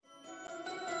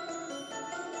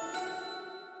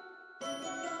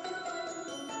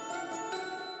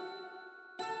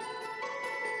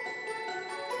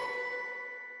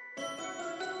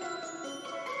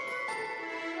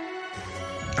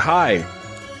Hi.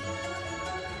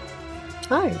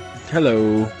 Hi.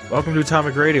 Hello. Welcome to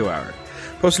Atomic Radio Hour,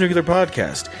 post-nuclear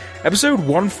podcast, episode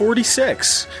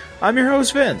 146. I'm your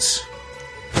host, Vince.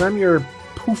 And I'm your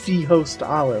poofy host,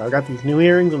 Olive. I got these new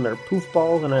earrings and they're poof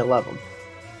balls and I love them.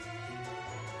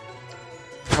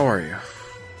 How are you?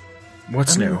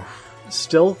 What's new?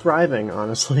 Still thriving,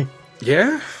 honestly.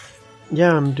 Yeah?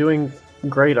 Yeah, I'm doing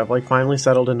great. I've finally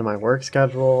settled into my work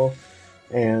schedule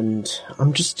and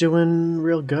I'm just doing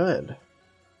real good.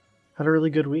 Had a really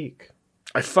good week.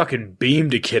 I fucking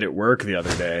beamed a kid at work the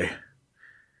other day.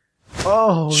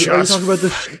 Oh, are you talking about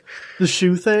the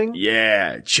shoe thing?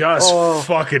 Yeah, just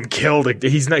fucking killed it.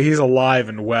 He's alive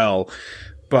and well,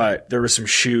 but there were some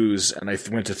shoes and I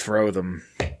went to throw them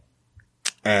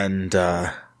and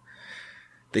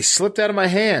they slipped out of my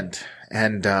hand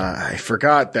and I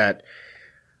forgot that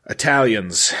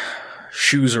Italians,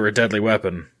 shoes are a deadly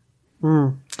weapon.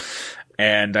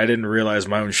 And I didn't realize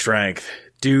my own strength.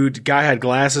 Dude, guy had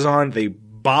glasses on, they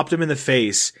bopped him in the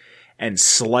face and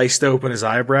sliced open his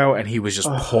eyebrow, and he was just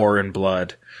pouring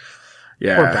blood.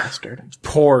 Yeah. Poor bastard.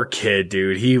 Poor kid,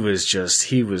 dude. He was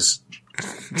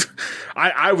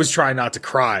I was trying not to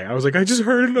cry. I was like, I just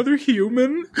hurt another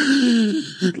human.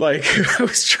 I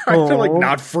was trying to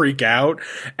not freak out.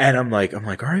 And I'm like, all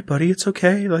right, buddy, it's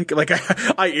okay.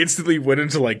 I instantly went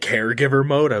into caregiver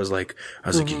mode. I was like,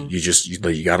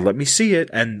 you gotta let me see it.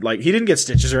 And he didn't get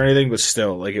stitches or anything, but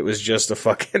still, it was just a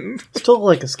fucking still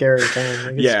a scary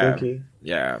thing. It's spooky.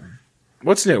 Yeah.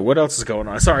 What's new? What else is going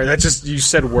on? Sorry, you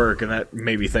said work, and that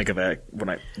made me think of that when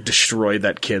I destroyed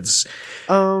that kid's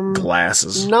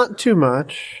glasses. Not too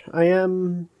much. I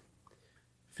am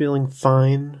feeling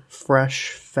fine,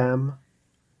 fresh, femme.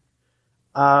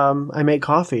 I make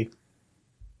coffee.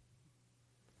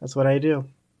 That's what I do.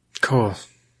 Cool.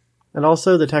 And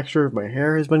also, the texture of my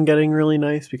hair has been getting really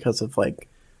nice because of,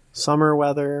 summer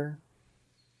weather.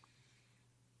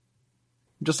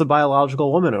 I'm just a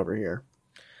biological woman over here.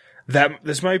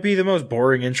 This might be the most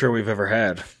boring intro we've ever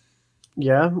had.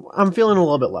 Yeah, I'm feeling a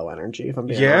little bit low energy, if I'm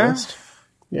being honest.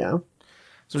 Yeah.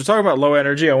 So we're talking about low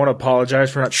energy. I want to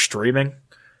apologize for not streaming.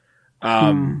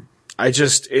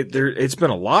 It's been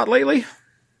a lot lately.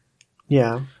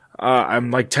 Yeah.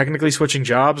 I'm technically switching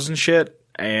jobs and shit,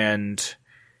 and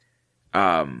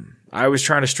I was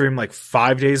trying to stream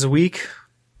 5 days a week.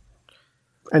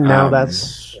 And now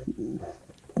that's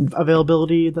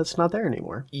availability that's not there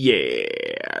anymore. Yeah.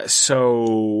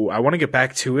 So I want to get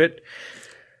back to it.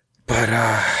 But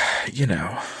Did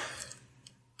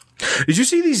you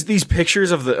see these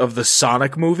pictures of the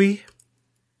Sonic movie?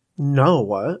 No,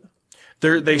 what?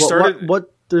 They started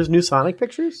what there's new Sonic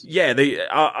pictures? Yeah, they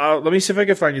let me see if I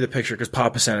can find you the picture cuz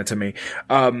Papa sent it to me.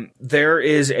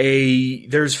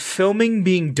 There's filming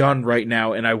being done right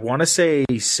now and I want to say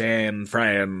San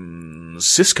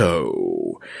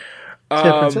Francisco.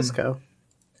 San Francisco.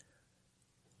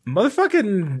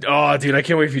 Motherfucking... Oh, dude, I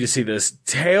can't wait for you to see this.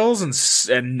 Tails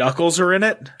and Knuckles are in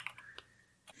it.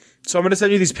 So I'm going to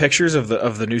send you these pictures of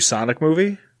the new Sonic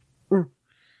movie.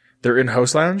 They're in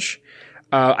Host Lounge.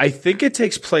 I think it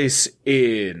takes place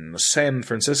in San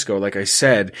Francisco, like I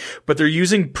said, but they're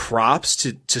using props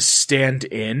to stand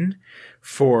in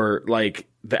for,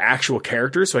 the actual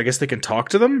characters, so I guess they can talk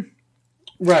to them.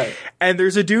 Right. And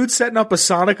there's a dude setting up a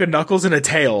Sonic, a Knuckles, and a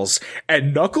Tails.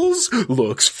 And Knuckles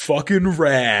looks fucking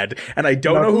rad. And I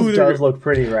don't know who does look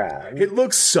pretty rad. It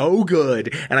looks so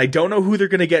good. And I don't know who they're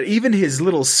gonna get. Even his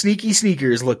little sneaky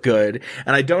sneakers look good.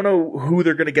 And I don't know who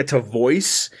they're gonna get to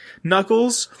voice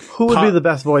Knuckles. Who would be the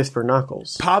best voice for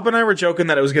Knuckles? Pop and I were joking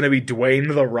that it was gonna be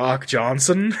Dwayne "The Rock"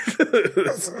 Johnson.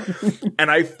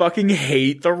 And I fucking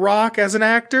hate The Rock as an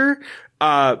actor.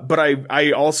 But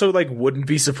I also wouldn't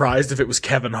be surprised if it was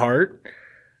Kevin Hart.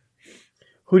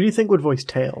 Who do you think would voice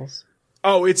Tails?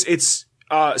 Oh, it's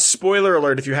spoiler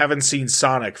alert if you haven't seen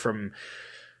Sonic from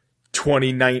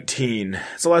 2019.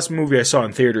 It's the last movie I saw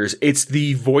in theaters. It's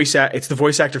the voice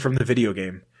actor from the video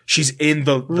game. She's in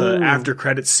the after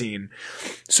credits scene.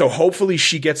 So hopefully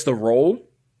she gets the role.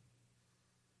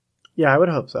 Yeah, I would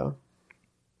hope so.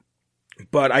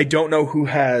 But I don't know who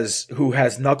has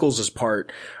Knuckles'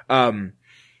 part. I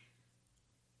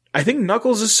think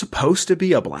Knuckles is supposed to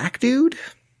be a black dude.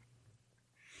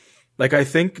 I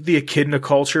think the echidna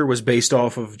culture was based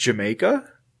off of Jamaica.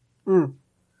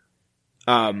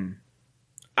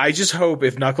 I just hope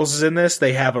if Knuckles is in this,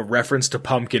 they have a reference to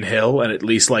Pumpkin Hill, and at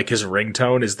least his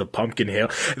ringtone is the Pumpkin Hill.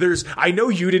 I know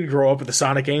you didn't grow up with the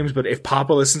Sonic games, but if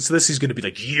Papa listens to this, he's gonna be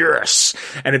like, yes!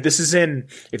 And if this is in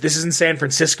San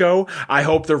Francisco, I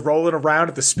hope they're rolling around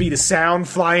at the speed of sound,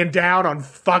 flying down on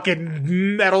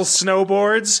fucking metal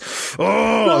snowboards.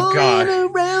 Oh, God.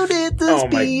 Rolling around at the Oh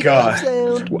my speed God. of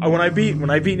sound. When I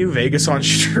beat New Vegas on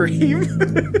stream,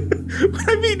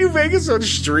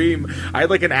 I had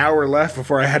like an hour left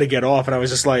before I had to get off, and I was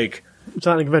just like,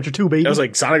 Sonic Adventure 2, baby. I was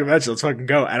like, Sonic Adventure, let's fucking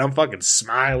go. And I'm fucking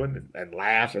smiling and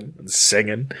laughing and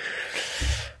singing.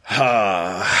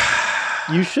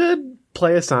 You should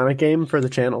play a Sonic game for the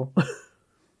channel.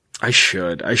 I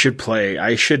should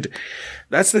play.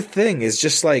 That's the thing, is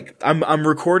just like, I'm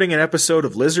recording an episode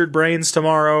of Lizard Brains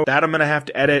tomorrow. That I'm gonna have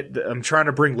to edit. I'm trying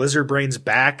to bring Lizard Brains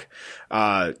back.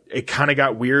 It kind of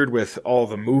got weird with all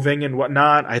the moving and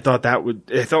whatnot. I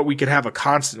thought we could have a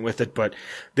constant with it, but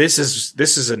this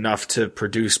is enough to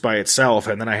produce by itself,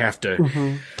 and then I have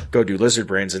to go do Lizard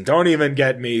Brains. And don't even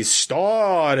get me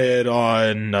started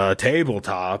on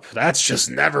tabletop. That's just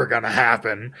never gonna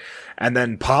happen. And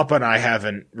then Papa and I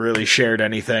haven't really shared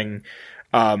anything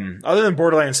other than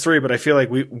Borderlands 3, but I feel like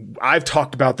I've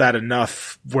talked about that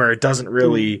enough where it doesn't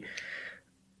really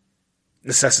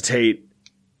necessitate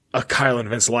a Kyle and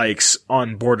Vince likes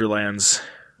on Borderlands.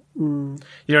 You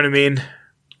know what I mean?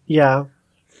 Yeah.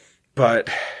 But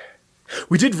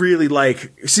we did really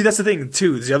see, that's the thing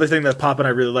too. The other thing that Papa and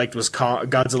I really liked was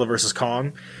Godzilla vs.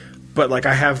 Kong. But like,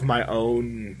 I have my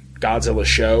own Godzilla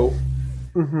show.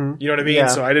 You know what I mean? Yeah.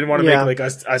 So I didn't want to make like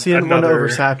so you didn't want to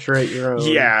oversaturate your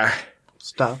own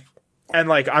stuff. And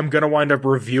like, I'm gonna wind up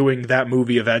reviewing that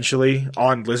movie eventually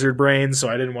on Lizard Brain, so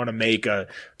I didn't want to make a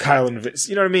Kyle and Vince,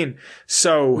 you know what I mean?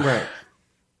 So right.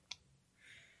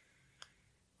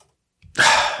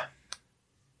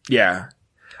 Yeah.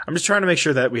 I'm just trying to make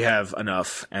sure that we have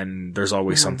enough, and there's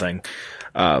always something.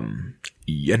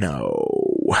 You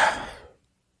know.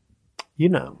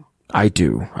 I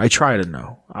do. I try to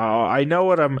know. I know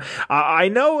what I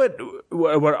know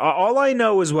what all I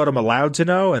know is what I'm allowed to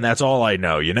know, and that's all I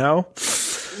know, you know?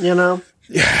 Yeah,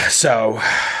 so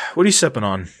what are you sipping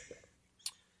on?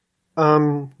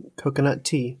 Coconut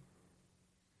tea.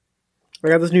 I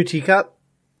got this new teacup.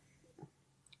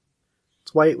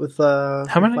 It's white with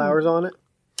flowers on it.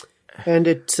 And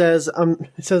it says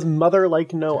mother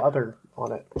like no other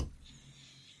on it.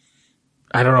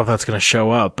 I don't know if that's going to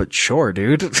show up, but sure,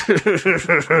 dude.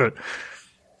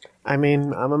 I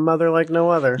mean, I'm a mother like no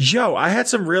other. Yo, I had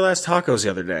some real ass tacos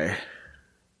the other day.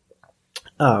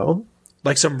 Oh.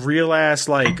 Like some real ass,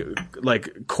 like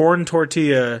corn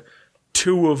tortilla,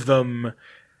 2 of them,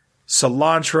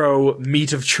 cilantro,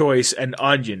 meat of choice, and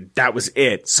onion. That was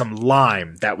it. Some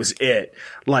lime. That was it.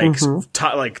 Like,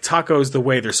 like tacos the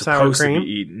way they're supposed to be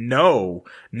eaten. No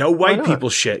white people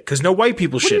shit. Cause no white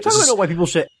people shit. What are you talking about, no white people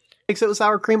shit? Makes it with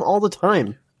sour cream all the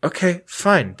time. Okay,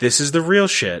 fine. This is the real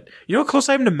shit. You know how close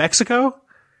I am to Mexico?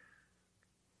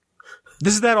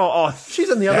 This is that all She's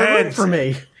in the other room for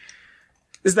me.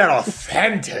 Is that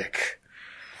authentic?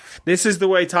 This is the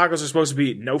way tacos are supposed to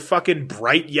be. No fucking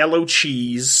bright yellow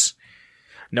cheese.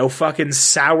 No fucking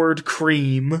soured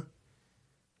cream.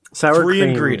 Three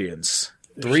ingredients.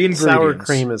 Sour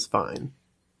cream is fine.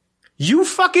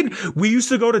 We used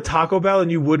to go to Taco Bell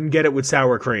and you wouldn't get it with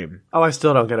sour cream. Oh, I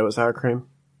still don't get it with sour cream.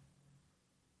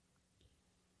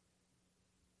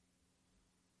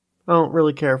 I don't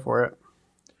really care for it.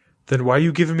 Then why are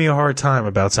you giving me a hard time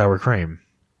about sour cream?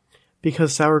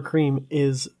 Because sour cream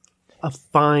is a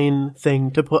fine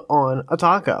thing to put on a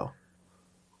taco.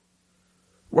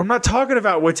 Well, I'm not talking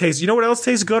about what tastes... You know what else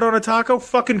tastes good on a taco?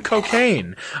 Fucking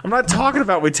cocaine. I'm not talking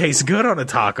about what tastes good on a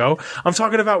taco. I'm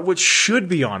talking about what should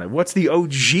be on it. What's the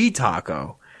OG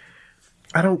taco?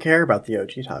 I don't care about the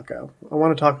OG taco. I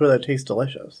want a taco that tastes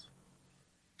delicious.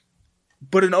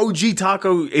 But an OG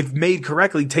taco, if made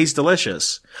correctly, tastes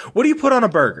delicious. What do you put on a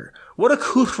burger? What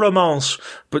accoutrements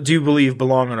do you believe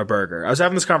belong on a burger? I was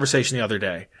having this conversation the other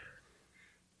day.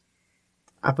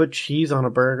 I put cheese on a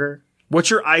burger. What's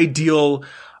your ideal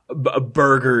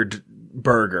burgered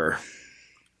burger?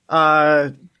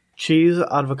 Cheese,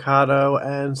 avocado,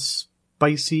 and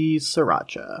spicy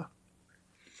sriracha.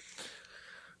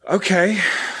 Okay.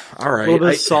 All right. A little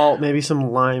bit of salt, maybe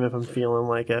some lime if I'm feeling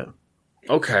like it.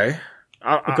 Okay.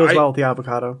 It goes well with the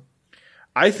avocado.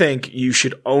 I think you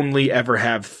should only ever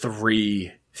have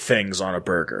 3 things on a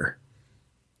burger.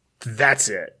 That's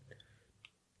it.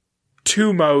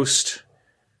 2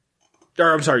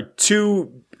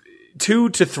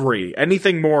 to 3.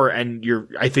 Anything more, and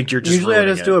I think you're just usually I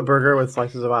just it. do a burger with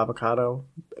slices of avocado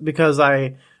because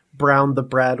I brown the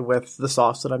bread with the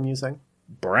sauce that I'm using.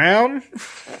 Brown?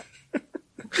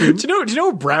 Do you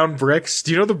know brown bricks?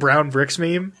 Do you know the brown bricks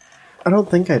meme? I don't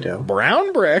think I do.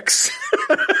 Brown bricks.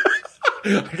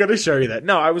 I gotta show you that.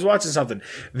 No, I was watching something.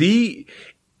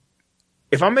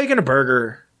 If I'm making a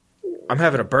burger, I'm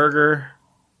having a burger,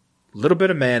 a little bit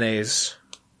of mayonnaise,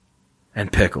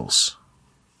 and pickles.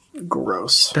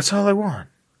 Gross. That's all I want.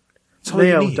 That's all you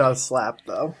Mayo need. does slap,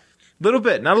 though. Little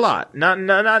bit, not a lot. Not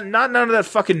none of that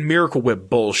fucking Miracle Whip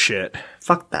bullshit.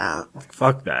 Fuck that.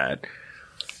 Fuck that.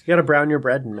 You gotta brown your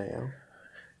bread in mayo.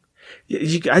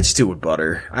 I just do it with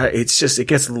butter. It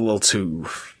gets a little too,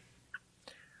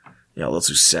 a little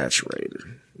too saturated,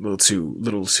 a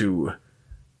little too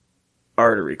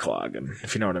artery clogging,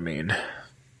 if you know what I mean.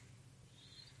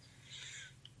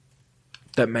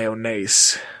 That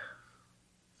mayonnaise.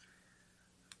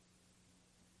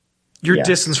 Your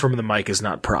distance from the mic is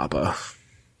not proper.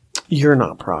 You're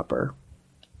not proper.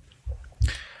 Do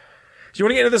you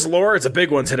want to get into this lore? It's a big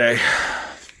one today.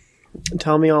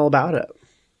 Tell me all about it.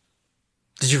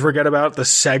 Did you forget about the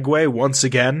segue once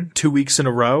again, 2 weeks in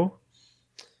a row?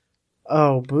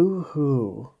 Oh,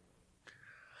 boo-hoo.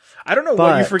 I don't know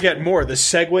what you forget more, the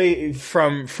segue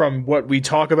from what we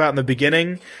talk about in the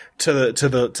beginning to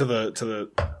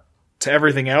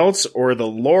everything else, or the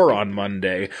lore on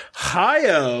Monday.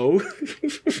 Hi-oh!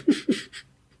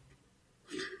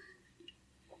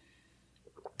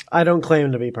 I don't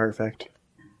claim to be perfect,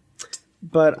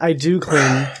 but I do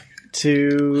claim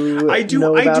to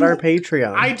know about our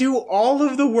Patreon. I do all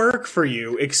of the work for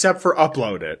you except for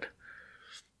upload it.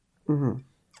 Mm-hmm.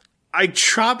 I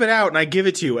chop it out and I give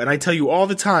it to you, and I tell you all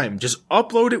the time, just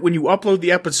upload it when you upload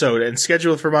the episode and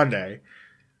schedule it for Monday.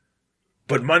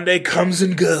 But Monday comes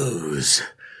and goes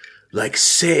like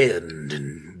sand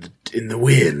in the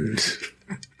wind.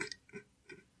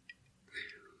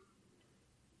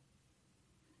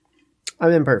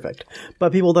 I'm imperfect.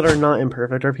 But people that are not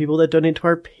imperfect are people that donate to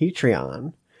our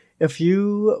Patreon. If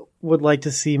you would like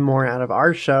to see more out of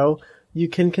our show, you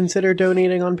can consider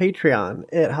donating on Patreon.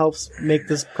 It helps make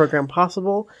this program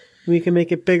possible. We can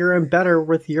make it bigger and better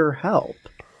with your help.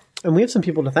 And we have some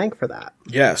people to thank for that.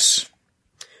 Yes.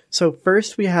 So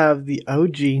first we have the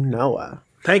OG Noah.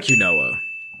 Thank you, Noah.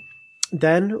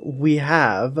 Then we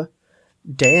have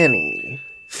Danny.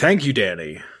 Thank you,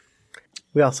 Danny.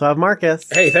 We also have Marcus.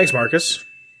 Hey, thanks, Marcus.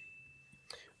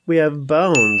 We have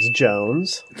Bones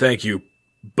Jones. Thank you,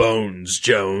 Bones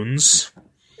Jones.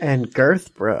 And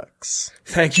Girth Brooks.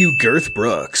 Thank you, Girth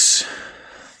Brooks.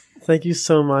 Thank you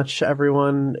so much,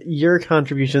 everyone. Your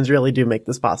contributions really do make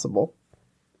this possible.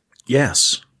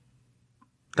 Yes.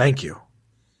 Thank you.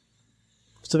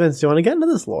 So Vince, do you want to get into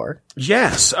this lore?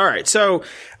 Yes. All right. So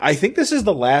I think this is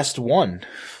the last one.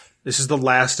 This is the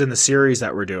last in the series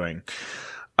that we're doing.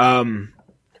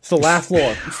 It's the last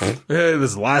lore.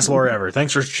 This is the last lore ever.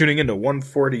 Thanks for tuning in to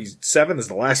 147. This is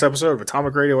the last episode of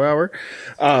Atomic Radio Hour.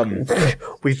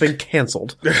 We've been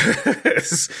canceled. We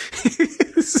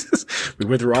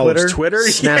went through all of Twitter.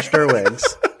 Snatched our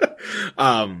wigs.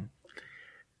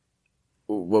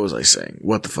 What was I saying?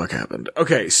 What the fuck happened?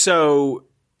 Okay, so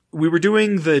we were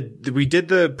doing we did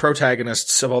the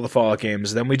protagonists of all the Fallout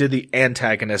games, then we did the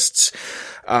antagonists,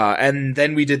 and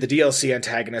then we did the DLC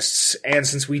antagonists, and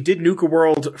since we did Nuka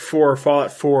World for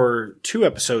Fallout 4 2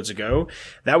 episodes ago,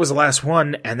 that was the last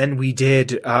one, and then we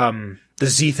did, the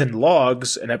Zethan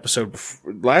Logs,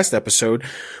 last episode,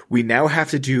 we now have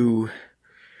to do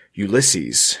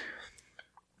Ulysses.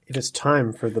 It is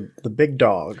time for the big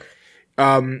dog.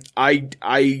 A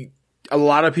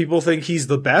lot of people think he's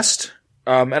the best.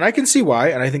 And I can see why,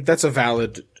 and I think that's a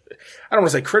valid, I don't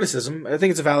want to say criticism, I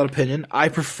think it's a valid opinion. I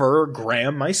prefer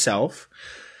Graham myself.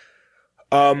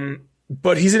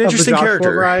 But he's an interesting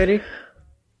character. Variety?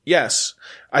 Yes.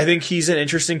 I think he's an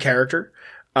interesting character.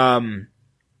 I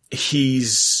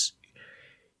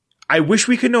wish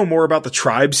we could know more about the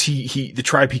tribes the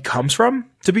tribe he comes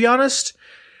from, to be honest.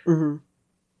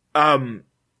 Mm-hmm.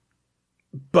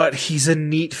 But he's a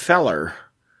neat feller.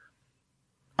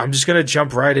 I'm just gonna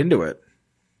jump right into it.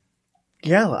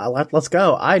 Yeah, let's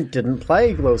go. I didn't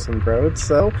play Lonesome Road,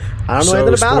 so I don't know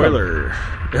anything about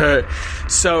it.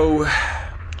 So,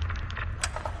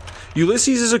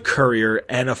 Ulysses is a courier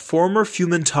and a former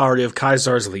Fumentari of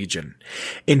Caesar's Legion.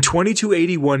 In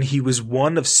 2281, he was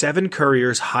one of 7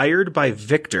 couriers hired by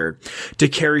Victor to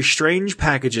carry strange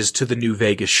packages to the New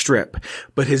Vegas Strip,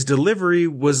 but his delivery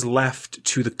was left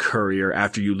to the courier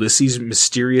after Ulysses'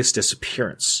 mysterious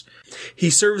disappearance. He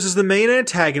serves as the main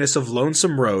antagonist of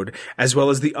Lonesome Road, as well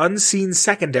as the unseen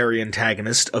secondary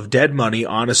antagonist of Dead Money,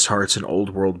 Honest Hearts, and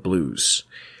Old World Blues.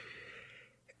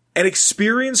 An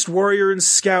experienced warrior and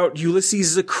scout,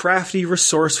 Ulysses is a crafty,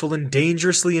 resourceful, and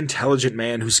dangerously intelligent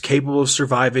man who's capable of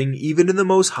surviving even in the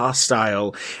most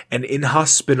hostile and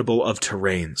inhospitable of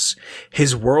terrains.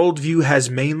 His worldview has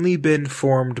mainly been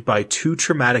formed by 2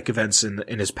 traumatic events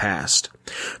in his past.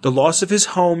 The loss of his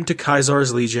home to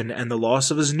Caesar's Legion and the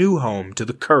loss of his new home to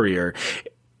the Courier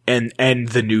and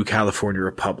the New California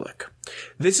Republic.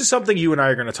 This is something you and I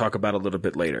are going to talk about a little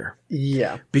bit later.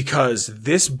 Yeah. Because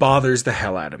this bothers the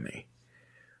hell out of me.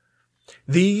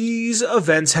 These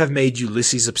events have made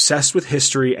Ulysses obsessed with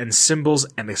history and symbols,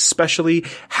 and especially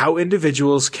how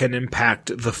individuals can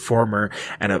impact the former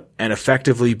and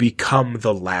effectively become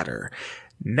the latter.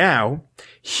 Now,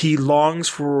 he longs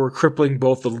for crippling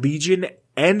both the Legion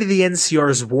and the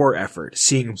NCR's war effort,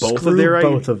 seeing both of their...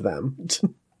 both of them.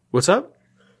 What's up?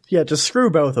 Yeah, just screw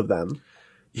both of them.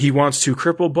 He wants to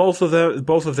cripple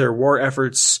both of their war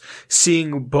efforts,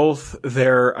 seeing both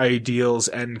their ideals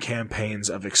and campaigns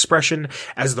of expression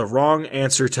as the wrong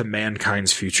answer to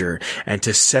mankind's future, and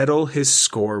to settle his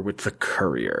score with the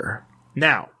Courier.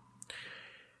 Now,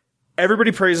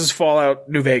 everybody praises Fallout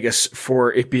New Vegas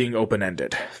for it being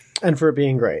open-ended. And for it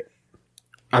being great.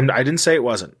 I didn't say it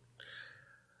wasn't.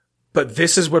 But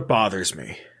this is what bothers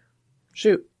me.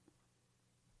 Shoot.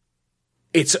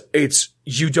 It's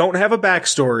you don't have a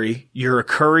backstory. You're a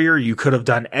courier. You could have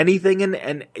done anything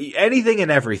and anything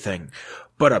and everything.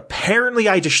 But apparently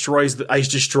I destroy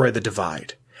the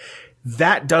divide.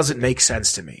 That doesn't make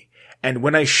sense to me. And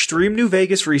when I streamed New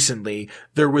Vegas recently,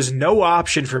 there was no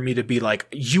option for me to be like,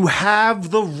 you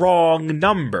have the wrong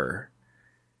number.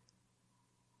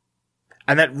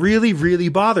 And that really, really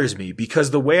bothers me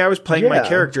because the way I was playing my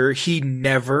character, he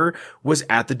never was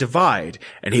at the divide.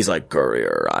 And he's like,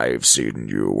 Courier, I've seen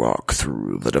you walk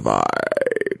through the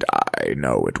divide. I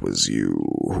know it was you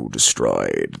who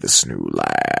destroyed this new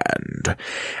land.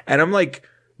 And I'm like,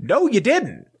 no, you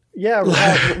didn't. Yeah,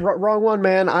 wrong one,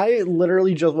 man. I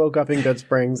literally just woke up in Good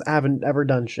Springs. I haven't ever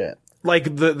done shit.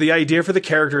 Like, the idea for the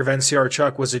character of NCR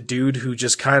Chuck was a dude who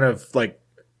just kind of, like,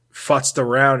 futzed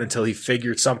around until he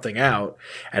figured something out.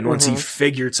 And once he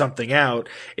figured something out,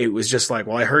 it was just like,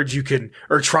 well, I heard you can,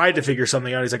 or tried to figure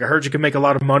something out. He's like, I heard you can make a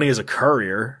lot of money as a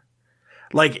courier.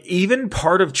 Like, even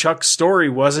part of Chuck's story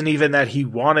wasn't even that he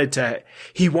wanted to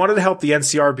help the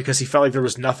NCR because he felt like there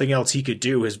was nothing else he could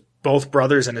do. His both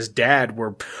brothers and his dad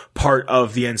were part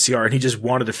of the NCR and he just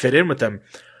wanted to fit in with them.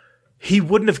 He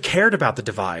wouldn't have cared about the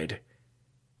divide.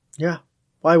 Yeah.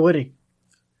 Why would he?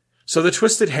 So the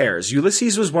Twisted Hares.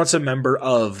 Ulysses was once a member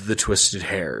of the Twisted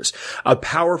Hares, a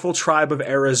powerful tribe of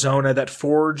Arizona that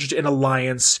forged an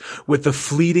alliance with the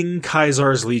fleeting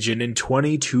Caesar's Legion in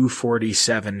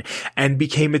 2247 and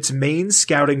became its main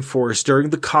scouting force during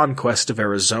the conquest of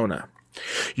Arizona.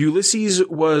 Ulysses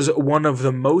was one of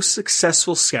the most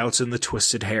successful scouts in the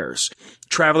Twisted Hares,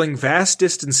 traveling vast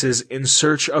distances in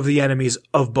search of the enemies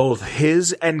of both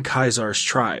his and Caesar's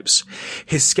tribes.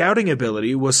 His scouting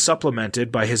ability was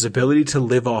supplemented by his ability to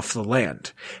live off the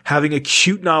land, having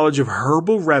acute knowledge of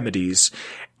herbal remedies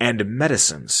and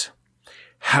medicines.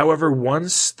 However,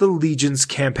 once the Legion's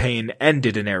campaign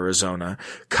ended in Arizona,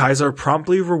 Caesar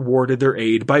promptly rewarded their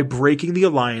aid by breaking the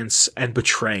alliance and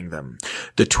betraying them.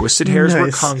 The Twisted Hares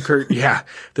were conquered. Yeah,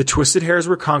 the Twisted Hares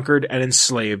were conquered and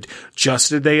enslaved,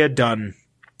 just as they had done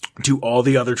to all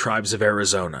the other tribes of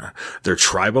Arizona. Their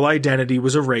tribal identity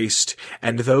was erased,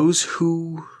 and those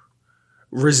who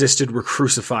resisted were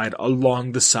crucified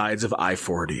along the sides of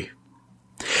I-40.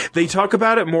 They talk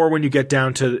about it more when you get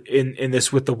down to in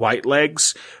this with the White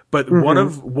Legs, but one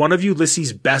of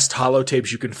Ulysses' best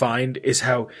holotapes you can find is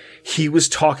how he was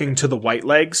talking to the White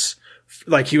Legs,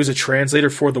 like he was a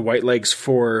translator for the White Legs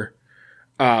for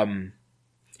Caesar,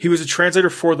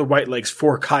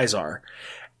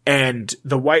 and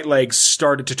the White Legs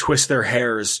started to twist their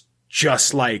hairs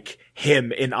just like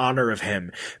him in honor of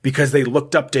him because they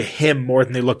looked up to him more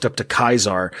than they looked up to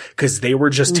Caesar because they were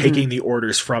just taking the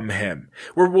orders from him.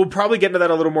 We'll probably get into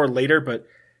that a little more later, but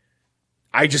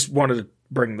I just wanted to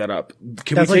bring that up.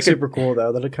 That's like super cool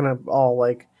though, that it kind of all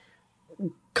like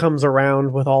comes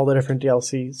around with all the different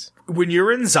DLCs. When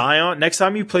you're in Zion, next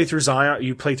time you play through Zion,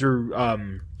 you play through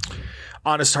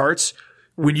Honest Hearts,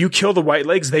 when you kill the White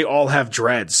Legs, they all have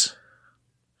dreads.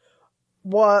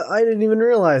 What? I didn't even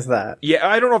realize that. Yeah,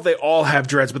 I don't know if they all have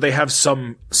dreads, but they have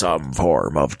some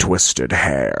form of twisted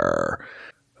hair.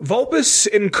 Vulpes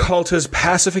Inculta's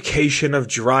pacification of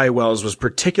dry wells was a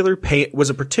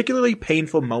particularly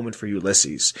painful moment for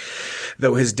Ulysses,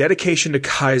 though his dedication to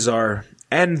Caesar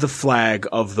and the flag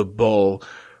of the bull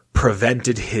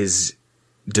prevented his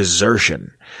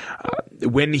desertion.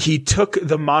 When he took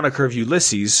the moniker of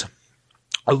Ulysses,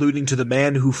 alluding to the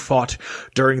man who fought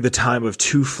during the time of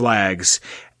two flags,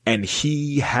 and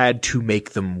he had to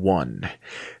make them one.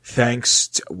 Thanks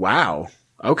to, wow.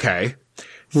 Okay.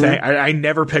 I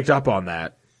never picked up on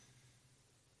that.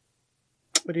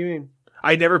 What do you mean?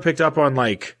 I never picked up on,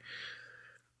 like,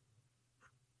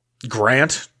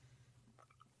 Grant.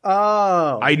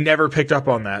 Oh. I never picked up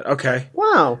on that. Okay.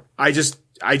 Wow. I just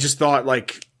thought,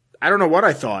 like, I don't know what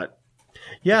I thought.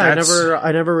 Yeah,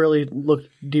 I never really looked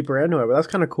deeper into it, but that's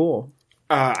kind of cool.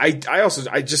 I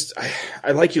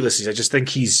like Ulysses. I just think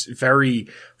he's very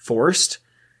forced,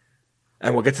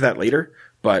 and we'll get to that later.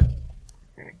 But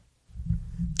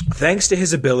thanks to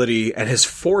his ability and his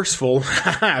forceful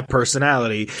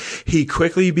personality, he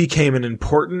quickly became an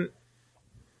important,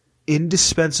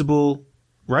 indispensable,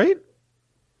 right?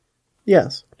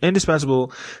 Yes. Indispensable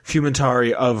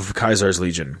Fumentari of Caesar's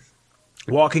Legion.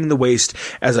 Walking the waste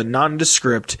as a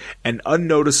nondescript and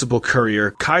unnoticeable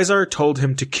courier, Caesar told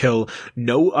him to kill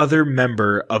no other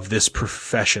member of this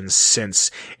profession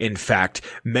since, in fact,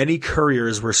 many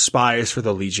couriers were spies for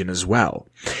the Legion as well.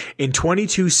 In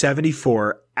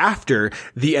 2274, after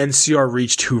the NCR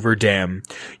reached Hoover Dam,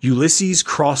 Ulysses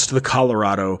crossed the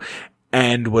Colorado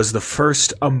and was the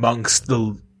first amongst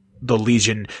the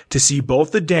Legion to see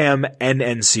both the dam and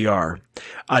NCR,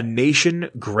 a nation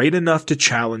great enough to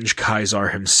challenge Caesar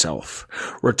himself.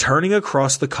 Returning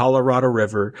across the Colorado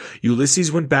River,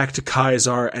 Ulysses went back to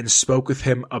Caesar and spoke with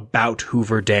him about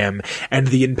Hoover Dam and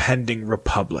the impending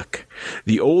republic.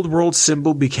 The old world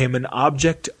symbol became an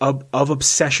object of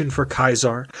obsession for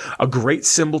Caesar, a great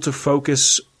symbol to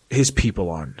focus his people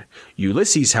on.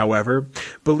 Ulysses, however,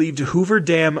 believed Hoover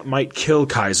Dam might kill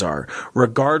Caesar,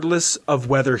 regardless of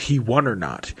whether he won or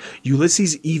not.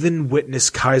 Ulysses even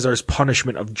witnessed Caesar's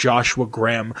punishment of Joshua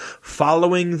Graham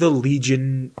following the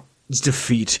Legion's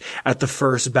defeat at the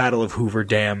First Battle of Hoover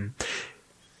Dam,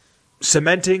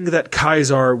 cementing that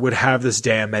Caesar would have this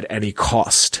dam at any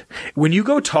cost. When you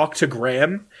go talk to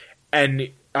Graham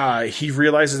and he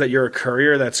realizes that you're a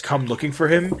courier that's come looking for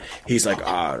him, he's like,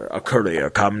 a courier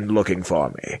come looking for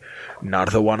me.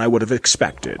 Not the one I would have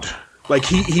expected. Like,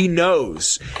 he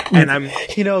knows. And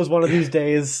he knows one of these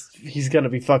days he's gonna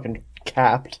be fucking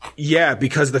capped. Yeah,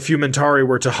 because the Fumentari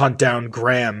were to hunt down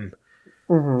Graham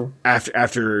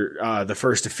after the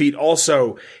first defeat.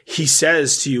 Also, he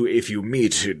says to you, if you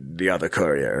meet the other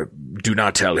courier, do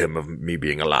not tell him of me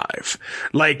being alive.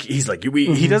 Like, he's like,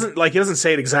 he doesn't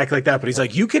say it exactly like that, but he's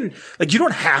like, you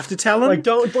don't have to tell him.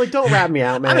 Don't rat me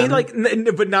out, man. I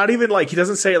mean, but not even like, he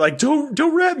doesn't say it like, don't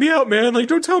rat me out, man. Like,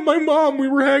 don't tell my mom we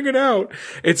were hanging out.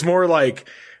 It's more like,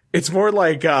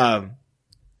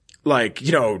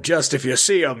 you know, just if you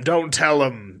see him, don't tell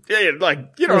him. Yeah,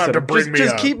 like, you don't have to bring me up.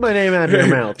 Just keep my name out of your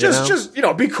mouth. Just, you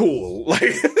know, be cool.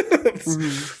 Like,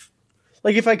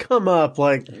 like if I come up,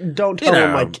 like, don't tell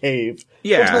him my cave.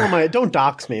 Yeah. Don't tell him don't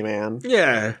dox me, man.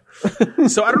 Yeah.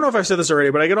 So I don't know if I've said this already,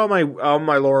 but I get all my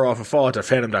lore off of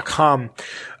Fallout.fandom.com.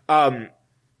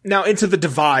 Now into the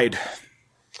Divide.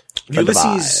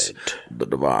 Ulysses. The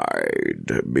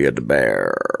Divide. Be it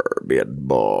bear, be it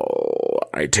bull.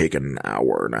 I take an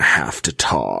hour and a half to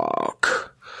talk.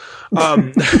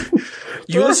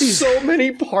 There are so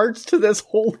many parts to this.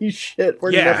 Holy shit.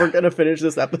 We're never going to finish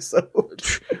this episode.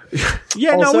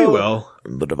 Yeah, also, no, we will.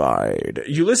 The Divide.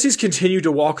 Ulysses continued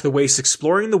to walk the waste,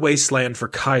 exploring the wasteland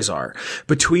for Caesar.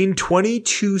 Between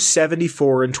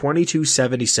 2274 and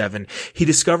 2277, he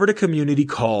discovered a community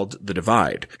called the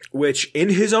Divide, which, in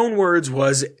his own words,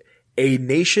 was a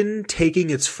nation taking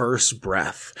its first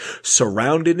breath,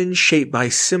 surrounded and shaped by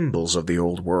symbols of the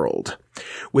old world,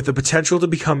 with the potential to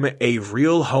become a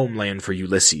real homeland for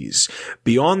Ulysses.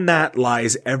 Beyond that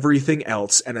lies everything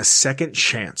else and a second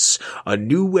chance, a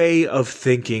new way of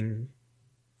thinking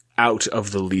out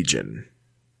of the Legion.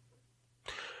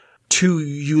 To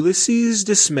Ulysses'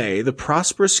 dismay, the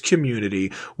prosperous community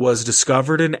was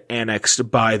discovered and annexed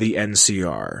by the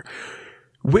NCR,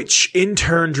 which in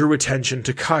turn drew attention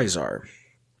to Caesar,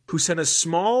 who sent a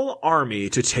small army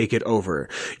to take it over.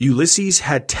 Ulysses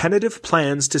had tentative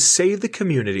plans to save the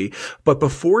community, but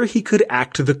before he could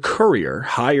act, the courier,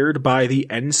 hired by the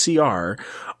NCR,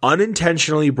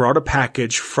 unintentionally brought a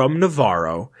package from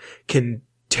Navarro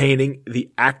containing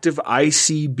the active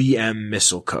ICBM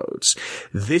missile codes.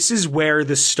 This is where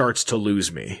this starts to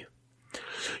lose me.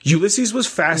 Ulysses was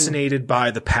fascinated by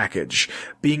the package,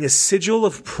 being a sigil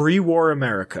of pre-war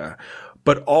America,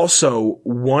 but also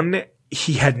one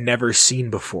he had never seen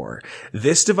before.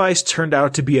 This device turned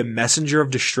out to be a messenger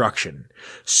of destruction.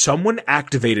 Someone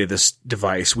activated this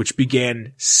device, which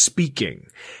began speaking.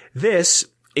 This,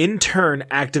 in turn,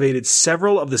 activated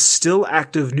several of the still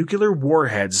active nuclear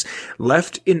warheads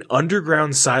left in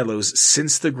underground silos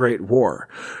since the Great War.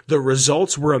 The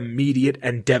results were immediate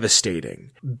and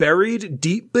devastating. Buried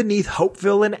deep beneath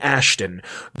Hopeville and Ashton,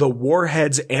 the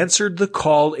warheads answered the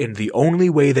call in the only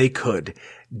way they could: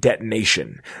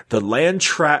 detonation. The land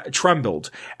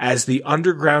trembled as the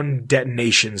underground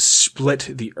detonations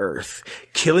split the earth,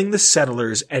 killing the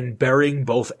settlers and burying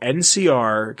both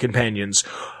NCR companions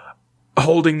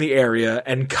holding the area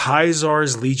and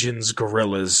Caesar's legion's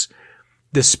guerrillas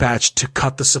dispatched to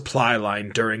cut the supply line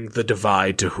during the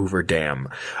divide to Hoover Dam.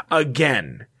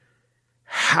 Again,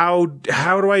 how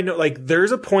do I know? Like,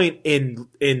 there's a point in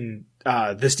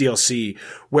this DLC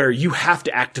where you have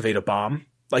to activate a bomb.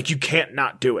 Like, you can't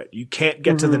not do it. You can't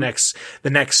get to the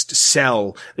next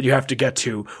cell that you have to get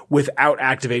to without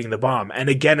activating the bomb. And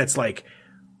again, it's like,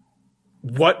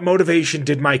 what motivation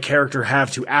did my character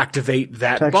have to activate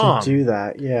that to bomb? actually do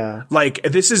that, yeah. Like,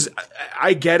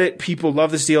 I get it. People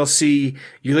love this DLC.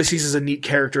 Ulysses is a neat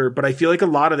character, but I feel like a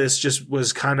lot of this just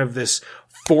was kind of this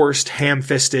forced,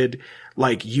 ham-fisted,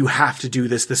 like, you have to do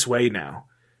this way now.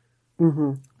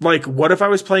 Mm-hmm. Like, what if I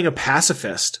was playing a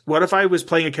pacifist? What if I was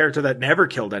playing a character that never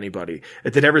killed anybody?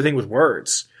 That did everything with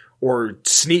words or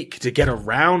sneak to get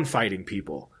around fighting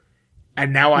people?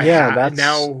 And now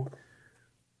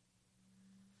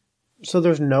So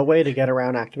there's no way to get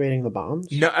around activating the bombs?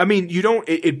 No, I mean, you don't,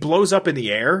 it blows up in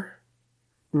the air.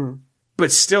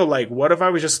 But still, like, what if I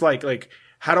was just like,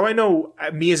 how do I know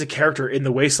me as a character in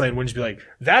the Wasteland wouldn't just be like,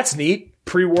 that's neat,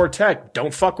 pre-war tech,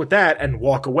 don't fuck with that, and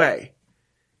walk away?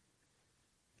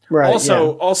 Right.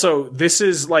 Also, this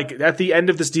is like, at the end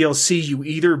of this DLC, you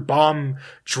either bomb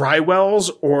dry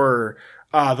wells or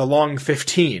the Long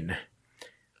 15.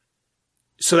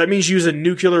 So that means you use a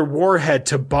nuclear warhead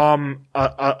to bomb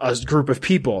a group of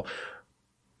people.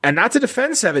 And not to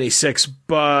defend 76,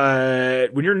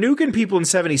 but when you're nuking people in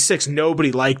 76,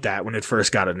 nobody liked that when it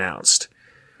first got announced.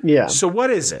 Yeah. So what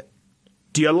is it?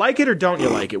 Do you like it or don't you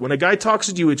like it? When a guy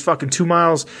talks to you at fucking 2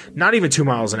 miles, not even 2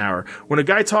 miles an hour, when a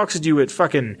guy talks to you at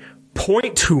fucking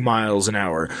 0.2 miles an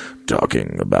hour,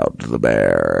 talking about the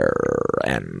bear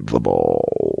and the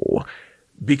bull,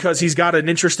 because he's got an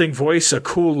interesting voice, a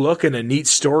cool look, and a neat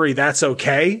story, that's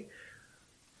okay?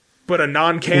 But a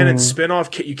non-canon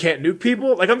spin-off, you can't nuke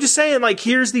people? Like, I'm just saying, like,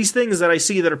 here's these things that I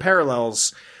see that are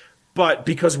parallels, but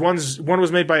because one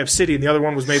was made by Obsidian, the other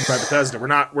one was made by Bethesda, we're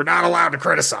not allowed to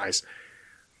criticize.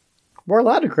 We're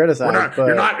allowed to criticize,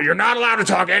 but you're not allowed to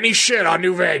talk any shit on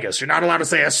New Vegas. You're not allowed to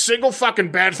say a single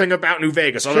fucking bad thing about New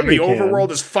Vegas, other than the overworld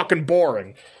is fucking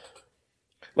boring.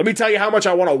 Let me tell you how much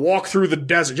I want to walk through the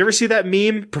desert. Did you ever see that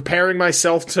meme? Preparing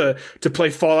myself to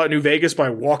play Fallout New Vegas by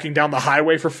walking down the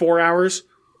highway for 4 hours?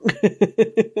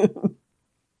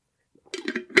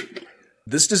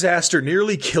 This disaster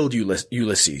nearly killed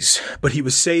Ulysses, but he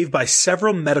was saved by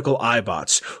several medical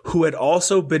Eyebots who had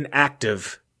also been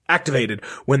activated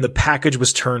when the package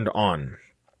was turned on.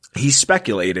 He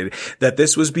speculated that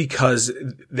this was because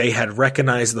they had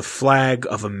recognized the flag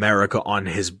of America on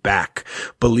his back,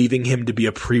 believing him to be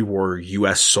a pre-war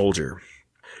U.S. soldier.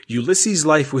 Ulysses'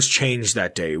 life was changed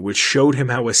that day, which showed him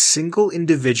how a single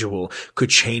individual could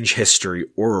change history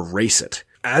or erase it.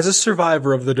 As a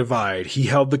survivor of the Divide, he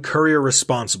held the courier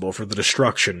responsible for the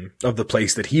destruction of the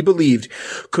place that he believed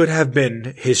could have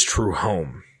been his true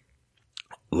home.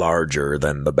 Larger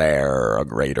than the bear,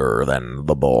 greater than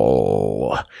the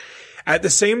bull. At the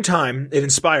same time, it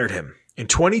inspired him. In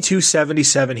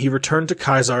 2277, he returned to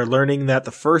Caesar, learning that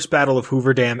the First Battle of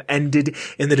Hoover Dam ended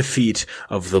in the defeat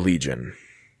of the Legion.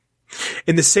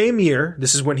 In the same year,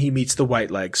 this is when he meets the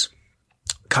Whitelegs.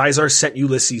 Caesar sent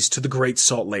Ulysses to the Great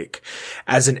Salt Lake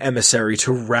as an emissary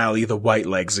to rally the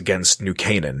Whitelegs against New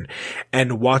Canaan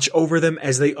and watch over them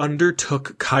as they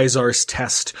undertook Caesar's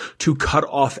test to cut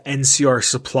off NCR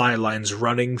supply lines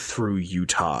running through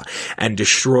Utah and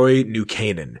destroy New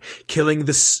Canaan, killing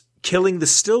the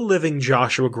still living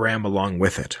Joshua Graham along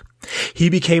with it. He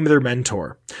became their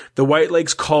mentor. The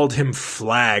Whitelegs called him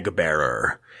Flag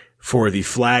Bearer for the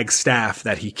flag staff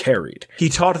that he carried. He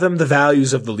taught them the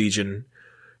values of the Legion,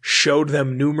 showed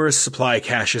them numerous supply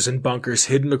caches and bunkers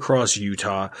hidden across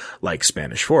Utah, like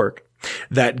Spanish Fork,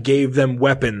 that gave them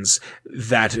weapons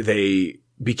that they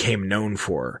became known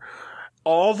for,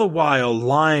 all the while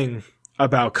lying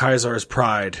about Caesar's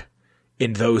pride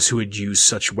in those who had used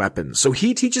such weapons. So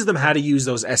he teaches them how to use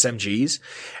those SMGs,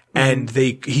 and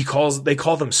they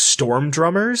call them storm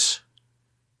drummers.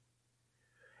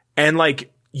 And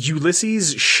like,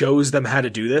 Ulysses shows them how to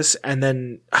do this, and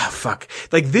then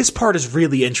like, this part is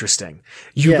really interesting.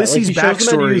 Ulysses' he shows them how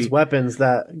to use backstory, weapons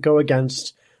that go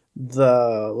against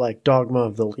the like dogma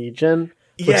of the Legion,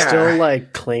 but still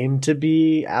like claim to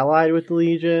be allied with the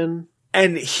Legion.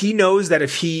 and he knows that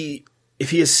if he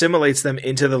assimilates them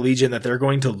into the Legion, that they're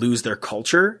going to lose their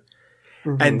culture.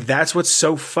 And that's what's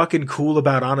so fucking cool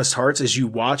about Honest Hearts is you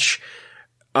watch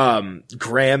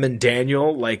Graham and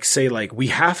Daniel like say like, we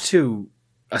have to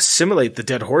assimilate the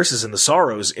dead horses and the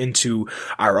sorrows into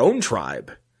our own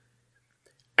tribe.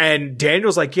 And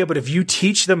Daniel's like, yeah, but if you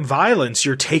teach them violence,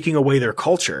 you're taking away their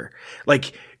culture.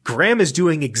 Like, Graham is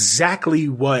doing exactly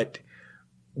what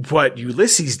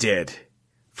Ulysses did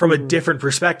from a different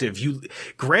perspective.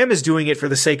 Graham is doing it for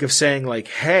the sake of saying like,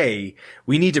 hey,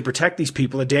 we need to protect these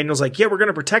people. And Daniel's like, yeah, we're going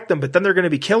to protect them, but then they're going to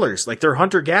be killers. Like they're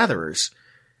hunter gatherers,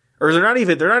 or they're not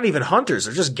even hunters.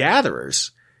 They're just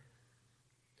gatherers.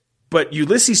 But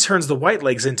Ulysses turns the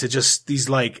Whitelegs into just these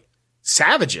like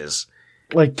savages.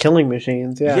 Like killing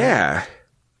machines. Yeah. Yeah.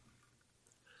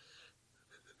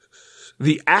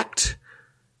 The act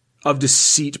of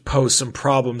deceit posed some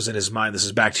problems in his mind. This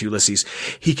is back to Ulysses.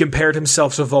 He compared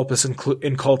himself to Vulpes in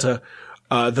Colta,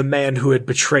 the man who had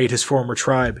betrayed his former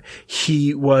tribe.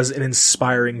 He was an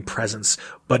inspiring presence,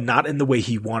 but not in the way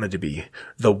he wanted to be.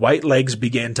 The Whitelegs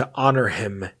began to honor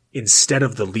him instead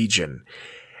of the Legion.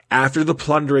 After the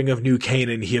plundering of New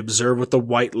Canaan, he observed what the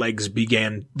Whitelegs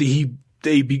began.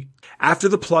 After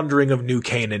the plundering of New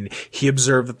Canaan, he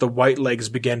observed that the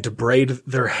Whitelegs began to braid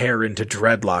their hair into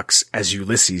dreadlocks, as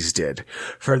Ulysses did.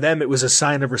 For them, it was a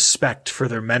sign of respect for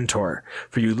their mentor.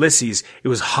 For Ulysses, it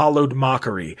was hollowed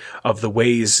mockery of the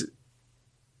ways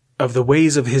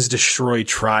of his destroyed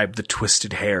tribe, the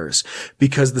Twisted Hairs,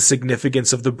 because the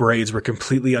significance of the braids were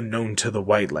completely unknown to the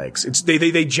Whitelegs. They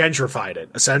gentrified it,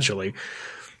 essentially.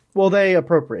 Well, they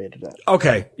appropriated it.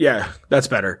 Okay, yeah, that's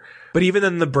better. But even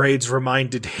then, the braids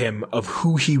reminded him of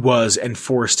who he was and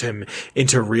forced him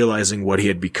into realizing what he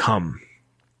had become.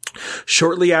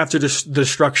 Shortly after the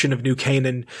destruction of New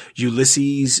Canaan,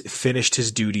 Ulysses finished his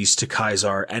duties to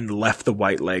Caesar and left the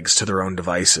Whitelegs to their own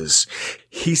devices.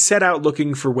 He set out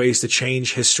looking for ways to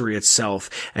change history itself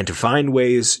and to find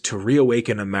ways to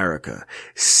reawaken America,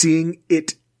 seeing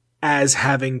it as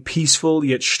having peaceful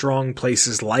yet strong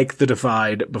places like the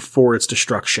Divide before its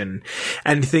destruction,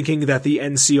 and thinking that the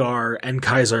NCR and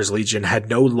Caesar's Legion had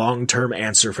no long-term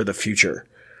answer for the future.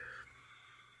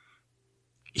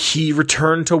 He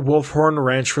returned to Wolfhorn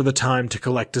Ranch for the time to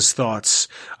collect his thoughts,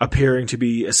 appearing to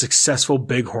be a successful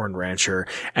bighorn rancher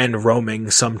and roaming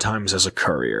sometimes as a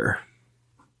courier.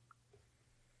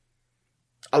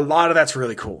 A lot of that's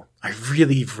really cool. I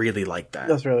really, really like that.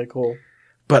 That's really cool.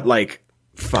 But like,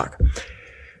 fuck.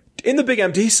 In the Big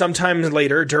Empty, sometime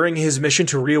later, during his mission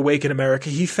to reawaken America,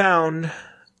 he found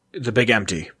the Big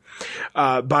Empty.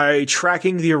 By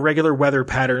tracking the irregular weather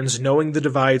patterns, knowing the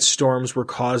Divide storms were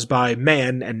caused by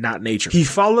man and not nature. He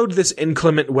followed this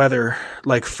inclement weather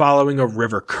like following a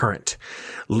river current,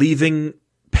 leaving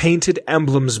painted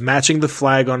emblems matching the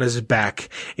flag on his back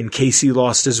in case he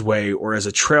lost his way, or as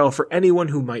a trail for anyone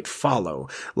who might follow,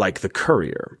 like the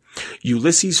courier.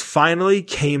 Ulysses finally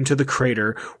came to the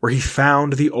crater where he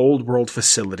found the Old World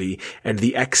facility and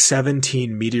the X-17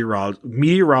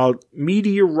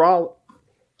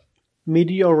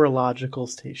 meteorological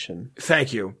station.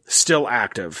 Thank you. Still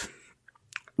active.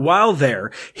 While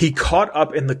there, he caught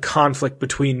up in the conflict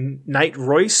between Knight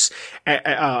Royce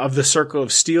of the Circle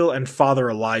of Steel and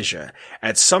Father Elijah.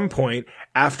 At some point,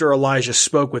 after Elijah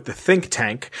spoke with the think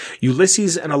tank,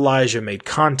 Ulysses and Elijah made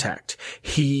contact.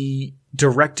 He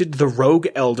directed the rogue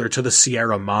elder to the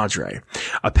Sierra Madre,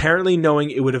 apparently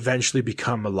knowing it would eventually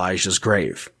become Elijah's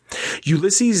grave.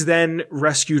 Ulysses then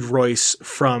rescued Royce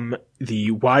from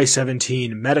the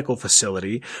Y-17 medical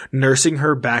facility, nursing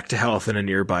her back to health in a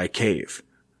nearby cave.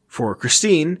 For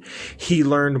Christine, he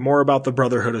learned more about the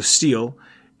Brotherhood of Steel,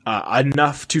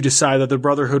 enough to decide that the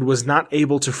Brotherhood was not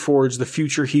able to forge the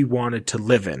future he wanted to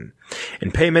live in.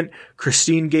 In payment,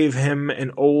 Christine gave him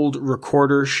an old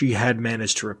recorder she had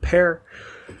managed to repair,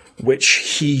 which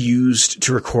he used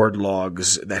to record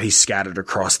logs that he scattered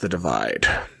across the Divide.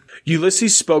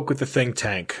 Ulysses spoke with the think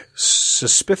tank.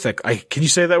 Can you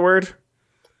say that word?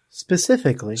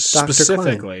 Specifically, Dr.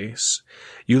 Klein.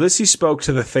 Ulysses spoke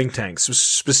to the think tanks,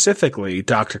 specifically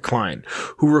Dr. Klein,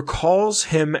 who recalls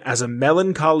him as a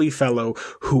melancholy fellow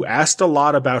who asked a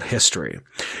lot about history.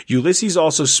 Ulysses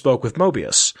also spoke with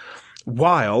Mobius.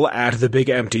 While at the Big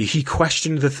Empty, he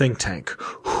questioned the think tank.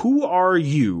 Who are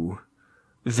you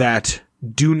that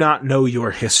do not know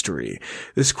your history?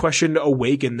 This question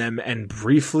awakened them and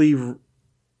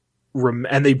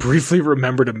they briefly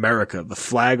remembered America, the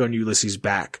flag on Ulysses'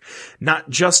 back. Not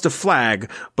just a flag,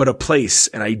 but a place,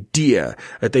 an idea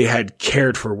that they had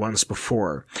cared for once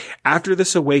before. After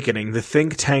this awakening, the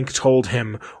think tank told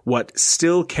him what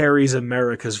still carries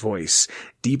America's voice.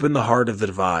 Deep in the heart of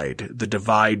the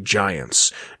Divide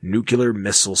giants, nuclear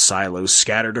missile silos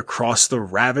scattered across the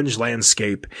ravaged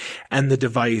landscape, and the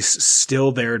device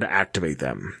still there to activate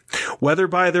them. Whether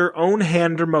by their own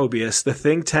hand or Mobius, the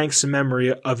think tank's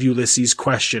memory of Ulysses'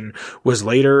 question was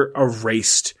later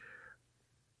erased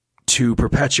to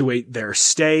perpetuate their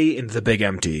stay in the Big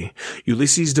Empty.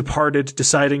 Ulysses departed,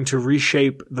 deciding to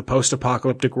reshape the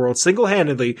post-apocalyptic world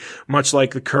single-handedly, much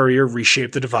like the courier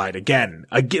reshaped the Divide again.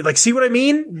 Like, see what I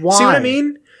mean? Why? See what I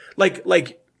mean? Like,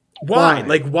 Why?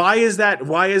 Like, why is that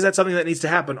something that needs to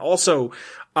happen? Also,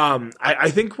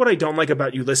 I think what I don't like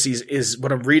about Ulysses is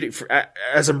what I'm reading,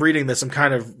 as I'm reading this, I'm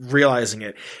kind of realizing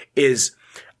it, is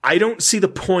I don't see the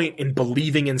point in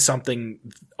believing in something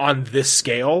on this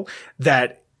scale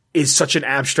that is such an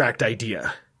abstract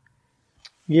idea.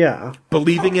 Yeah.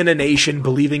 Believing in a nation,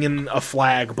 believing in a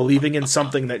flag, believing in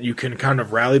something that you can kind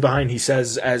of rally behind, he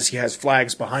says, as he has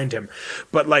flags behind him.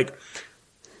 But, like,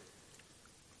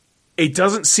 it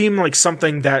doesn't seem like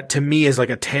something that to me is like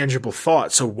a tangible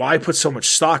thought. So why put so much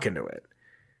stock into it?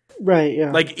 Right,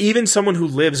 yeah. Like, even someone who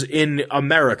lives in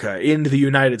America, in the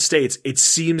United States, it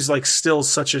seems like still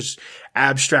such an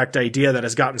abstract idea that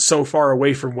has gotten so far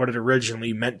away from what it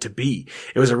originally meant to be.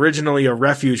 It was originally a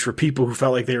refuge for people who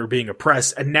felt like they were being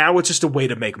oppressed, and now it's just a way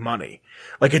to make money.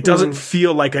 Like, it doesn't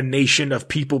feel like a nation of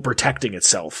people protecting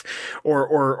itself.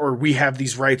 Or we have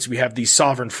these rights, we have these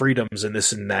sovereign freedoms and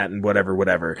this and that and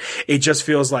whatever. It just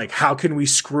feels like, how can we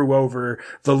screw over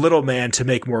the little man to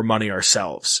make more money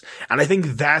ourselves? And I think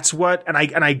that's what, and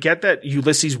I get that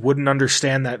Ulysses wouldn't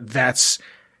understand that that's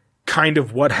kind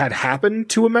of what had happened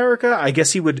to America. I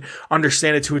guess he would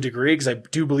understand it to a degree, because I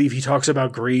do believe he talks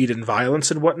about greed and violence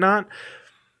and whatnot.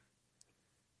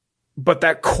 But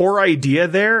that core idea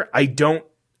there, I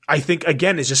think,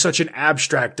 again, is just such an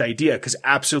abstract idea, because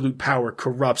absolute power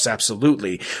corrupts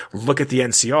absolutely. Look at the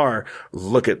NCR.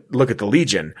 Look at the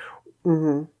Legion.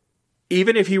 Mm-hmm.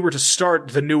 Even if he were to start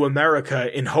the new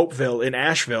America in Hopeville, in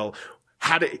Asheville,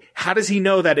 how does he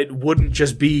know that it wouldn't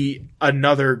just be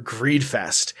another greed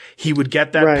fest? He would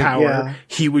get that power. Yeah.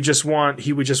 He would just want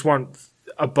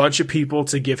a bunch of people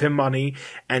to give him money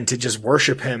and to just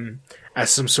worship him as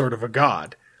some sort of a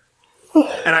god.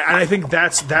 And I think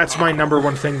that's my number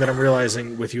one thing that I'm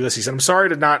realizing with Ulysses. And I'm sorry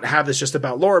to not have this just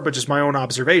about lore, but just my own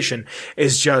observation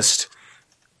is just,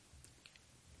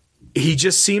 he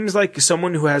just seems like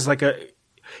someone who has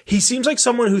he seems like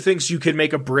someone who thinks you could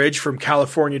make a bridge from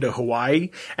California to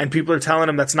Hawaii, and people are telling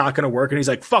him that's not going to work, and he's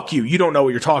like, fuck you don't know what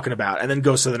you're talking about, and then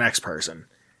goes to the next person.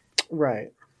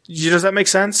 Right. Does that make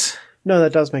sense? No,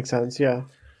 that does make sense, yeah.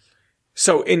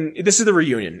 So this is the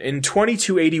reunion. In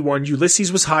 2281,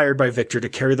 Ulysses was hired by Victor to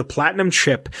carry the platinum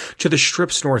chip to the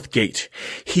Strip's north gate.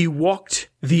 He walked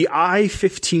the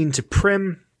I-15 to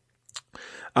Prim,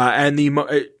 and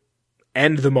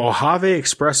the Mojave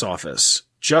Express office,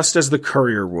 just as the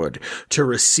courier would, to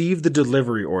receive the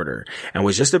delivery order, and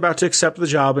was just about to accept the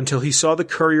job until he saw the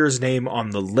courier's name on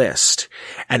the list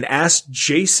and asked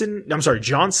Johnson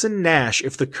Nash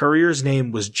if the courier's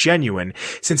name was genuine,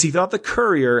 since he thought the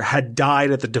courier had died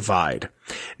at the Divide.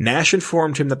 Nash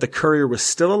informed him that the courier was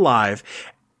still alive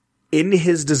in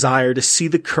his desire to see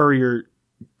the courier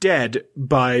dead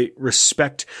by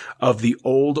respect of the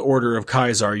old order of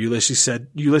Caesar.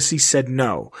 Ulysses said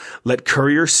no. Let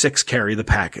Courier 6 carry the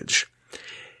package.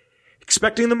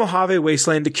 Expecting the Mojave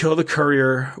wasteland to kill the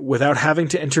courier without having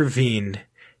to intervene,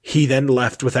 he then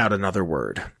left without another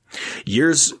word.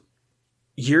 Years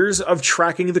of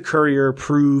tracking the courier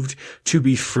proved to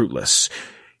be fruitless,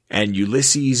 and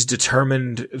Ulysses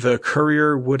determined the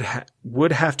courier would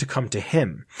have to come to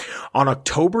him. On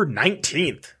October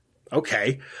 19th,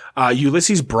 okay,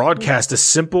 Ulysses broadcast a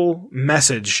simple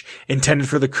message intended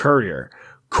for the courier,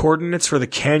 coordinates for the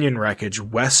canyon wreckage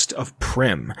west of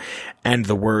Prim, and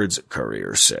the words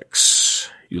Courier 6.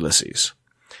 Ulysses.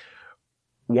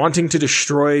 Wanting to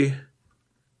destroy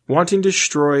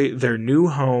their new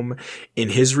home in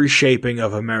his reshaping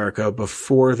of America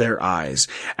before their eyes,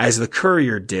 as the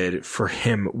courier did for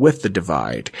him with the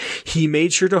Divide. He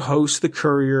made sure to host the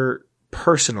courier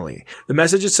personally. The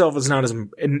message itself is not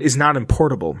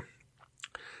importable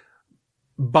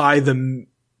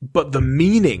but the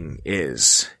meaning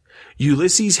is.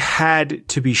 Ulysses had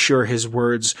to be sure his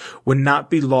words would not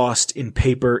be lost in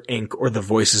paper, ink, or the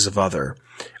voices of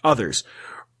others.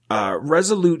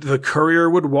 Resolute, the courier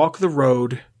would walk the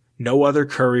road no other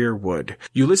courier would.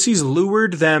 Ulysses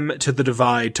lured them to the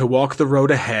Divide to walk the road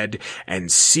ahead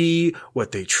and see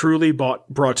what they truly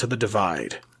brought to the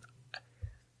Divide.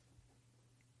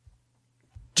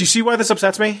 Do you see why this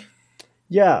upsets me?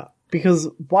 Yeah, because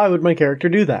why would my character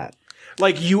do that?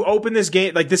 Like, you open this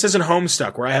game, like, this isn't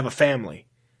Homestuck where I have a family.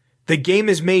 The game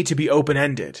is made to be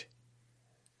open-ended.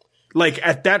 Like,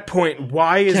 at that point,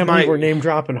 why is Can't believe we're name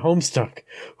dropping Homestuck.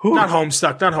 Not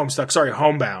Homestuck, sorry,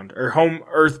 Homebound, or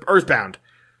Earthbound.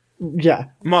 Yeah.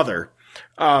 Mother.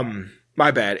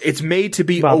 My bad. It's made to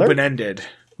be open-ended.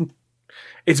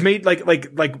 It's made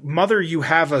like Mother, you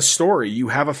have a story, you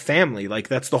have a family, like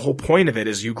that's the whole point of it,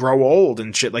 is you grow old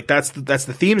and shit, like that's the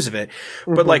themes of it.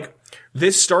 Mm-hmm. But like,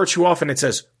 this starts you off and it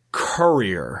says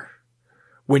courier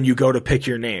when you go to pick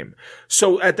your name.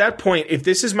 So at that point, if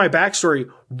this is my backstory,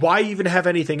 why even have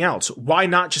anything else? Why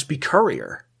not just be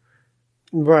Courier?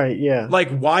 Right, yeah. Like,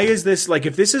 why is this, like,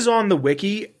 if this is on the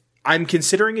wiki, I'm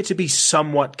considering it to be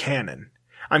somewhat canon.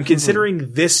 I'm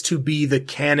considering this to be the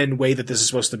canon way that this is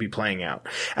supposed to be playing out.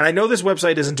 And I know this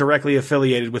website isn't directly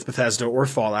affiliated with Bethesda or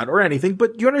Fallout or anything,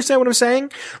 but you understand what I'm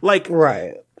saying? Like,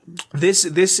 right. This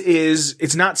is,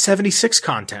 it's not 76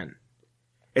 content.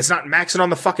 It's not maxing on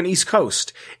the fucking East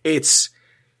Coast. It's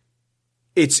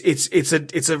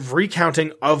a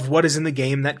recounting of what is in the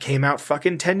game that came out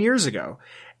fucking 10 years ago.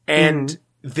 And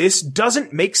this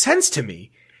doesn't make sense to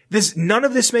me. None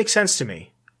of this makes sense to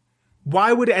me.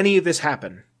 Why would any of this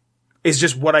happen? Is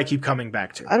just what I keep coming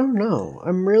back to. I don't know.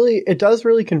 It does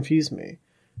really confuse me.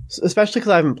 Especially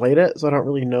because I haven't played it, so I don't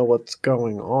really know what's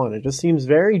going on. It just seems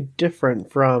very different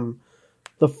from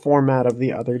the format of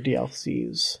the other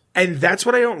DLCs. And that's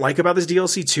what I don't like about this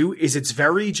DLC too, is it's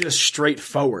very just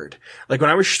straightforward. Like when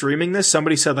I was streaming this,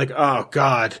 somebody said like, oh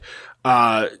God,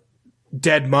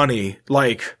 Dead Money.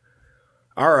 Like,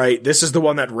 all right, this is the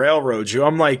one that railroads you.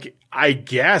 I'm like, I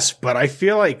guess, but I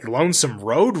feel like Lonesome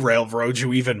Road railroads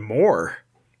you even more.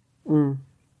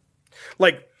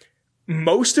 Like,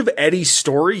 most of Eddie's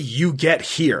story you get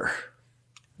here.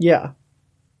 Yeah.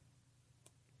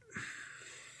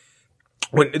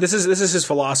 When this is his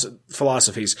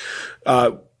philosophies.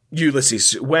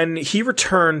 Ulysses, when he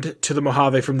returned to the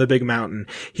Mojave from the Big Mountain,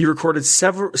 he recorded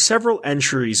several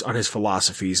entries on his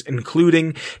philosophies,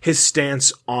 including his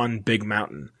stance on Big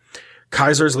Mountain,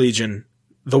 Caesar's Legion,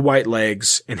 the White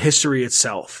Legs, and history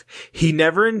itself. He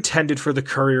never intended for the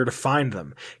Courier to find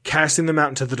them, casting them out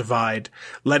into the divide,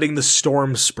 letting the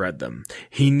storm spread them.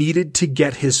 He needed to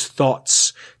get his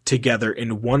thoughts together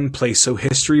in one place so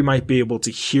history might be able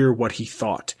to hear what he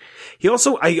thought.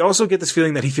 I also get this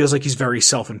feeling that he feels like he's very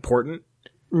self-important.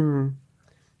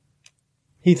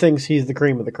 He thinks he's the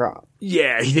cream of the crop.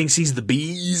 Yeah, he thinks he's the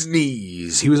bee's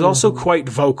knees. He was also quite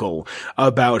vocal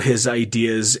about his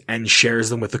ideas and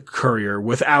shares them with the Courier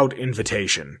without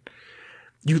invitation.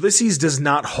 Ulysses does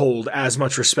not hold as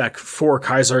much respect for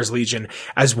Caesar's Legion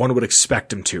as one would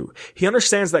expect him to. He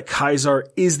understands that Caesar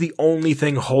is the only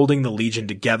thing holding the Legion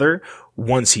together.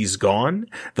 Once he's gone,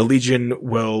 the Legion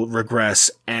will regress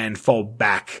and fall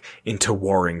back into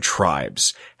warring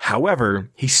tribes. However,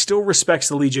 he still respects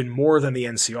the Legion more than the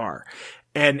NCR.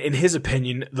 And in his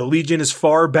opinion, the Legion is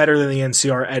far better than the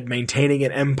NCR at maintaining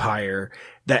an empire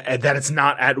that it's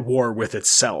not at war with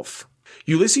itself.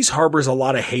 Ulysses harbors a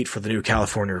lot of hate for the New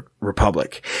California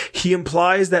Republic. He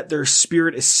implies that their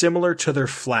spirit is similar to their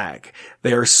flag.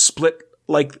 They are split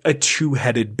like a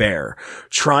two-headed bear,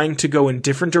 trying to go in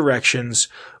different directions,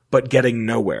 but getting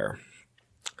nowhere.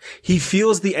 He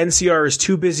feels the NCR is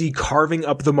too busy carving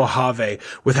up the Mojave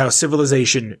with how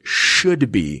civilization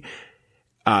should be,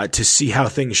 to see how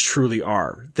things truly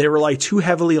are. They rely too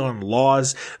heavily on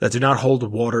laws that do not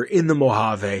hold water in the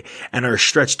Mojave and are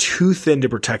stretched too thin to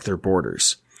protect their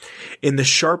borders. In the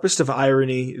sharpest of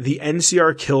irony, the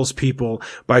NCR kills people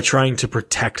by trying to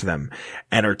protect them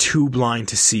and are too blind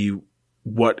to see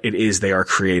what it is they are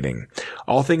creating.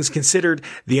 All things considered,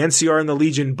 the NCR and the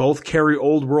Legion both carry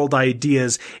old world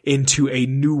ideas into a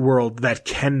new world that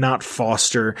cannot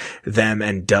foster them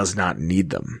and does not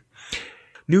need them.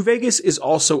 New Vegas is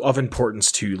also of importance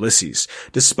to Ulysses,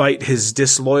 despite his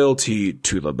disloyalty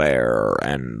to the bear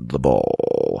and the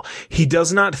bull. He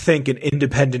does not think an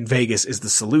independent Vegas is the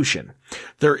solution.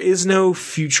 There is no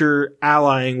future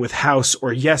allying with House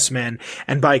or Yes Men,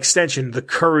 and by extension, the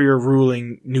Courier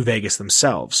ruling New Vegas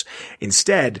themselves.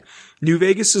 Instead, New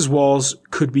Vegas's walls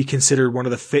could be considered one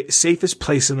of the safest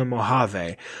places in the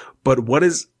Mojave, but what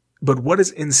is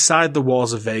inside the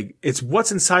walls of Vegas? It's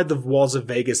what's inside the walls of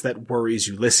Vegas that worries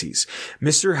Ulysses.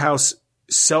 Mr. House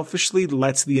selfishly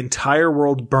lets the entire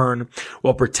world burn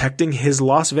while protecting his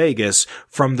Las Vegas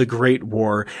from the Great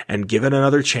War, and given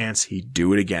another chance, he'd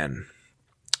do it again.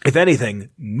 If anything,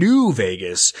 New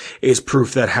Vegas is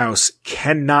proof that House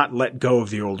cannot let go of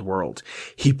the old world.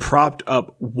 He propped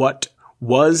up what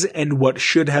was and what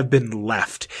should have been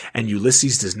left, and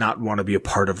Ulysses does not want to be a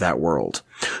part of that world.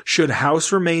 Should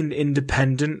House remain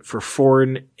independent for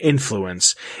foreign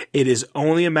influence, it is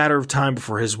only a matter of time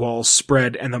before his walls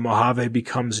spread and the Mojave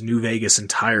becomes New Vegas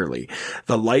entirely.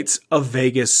 The lights of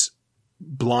Vegas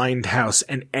blind House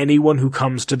and anyone who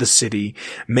comes to the city,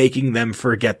 making them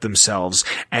forget themselves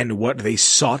and what they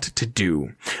sought to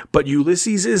do. But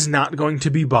Ulysses is not going to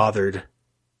be bothered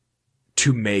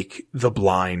to make the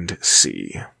blind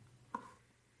see.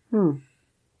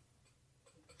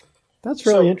 That's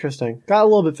really interesting. Got a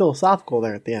little bit philosophical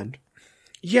there at the end.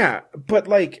 Yeah, but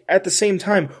like at the same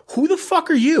time, who the fuck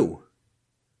are you?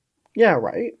 Yeah,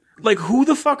 right. Like, who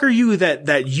the fuck are you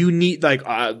that you need, like,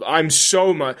 I'm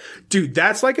so much, dude,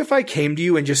 that's like if I came to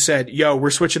you and just said, yo, we're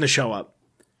switching the show up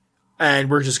and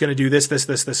we're just going to do this,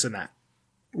 and that.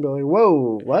 Be like,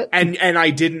 whoa, what? And I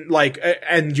didn't like,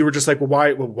 and you were just like,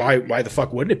 why the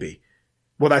fuck wouldn't it be?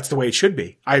 Well, that's the way it should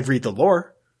be. I read the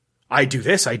lore. I do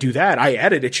this, I do that. I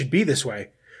edit. It should be this way.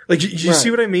 Like, you see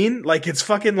what I mean? Like, it's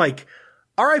fucking like,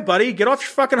 all right, buddy, get off your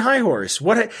fucking high horse.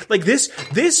 What, like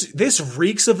this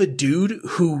reeks of a dude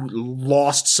who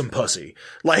lost some pussy.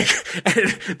 Like,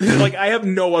 and, like, I have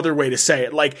no other way to say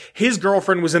it. Like, his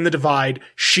girlfriend was in the Divide.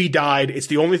 She died. It's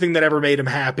the only thing that ever made him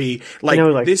happy.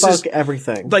 Like, this fuck is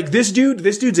everything. like this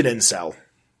dude's an incel.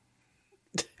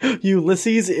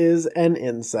 Ulysses is an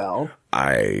incel.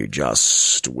 I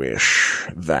just wish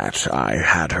that I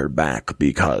had her back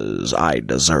because I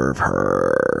deserve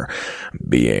her.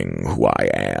 Being who I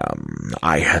am,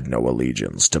 I had no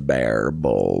allegiance to bear,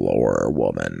 bull, or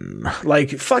woman. Like,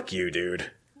 fuck you, dude.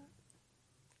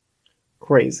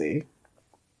 Crazy.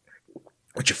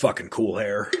 With your fucking cool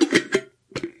hair.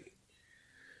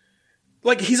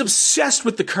 Like, he's obsessed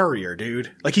with the courier,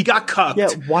 dude. Like, he got cucked. Yeah,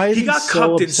 why is he got so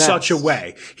cucked obsessed? in such a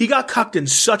way. He got cucked in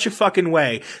such a fucking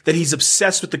way that he's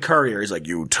obsessed with the courier. He's like,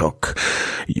 You took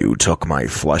my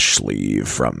flesh sleeve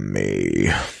from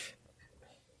me.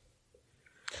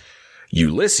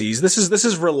 Ulysses, this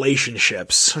is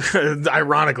relationships.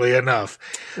 Ironically enough.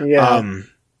 Yeah.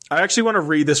 I actually want to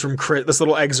read this from this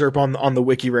little excerpt on the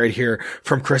wiki right here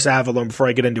from Chris Avalon before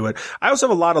I get into it. I also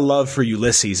have a lot of love for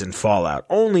Ulysses in Fallout,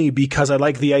 only because I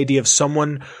like the idea of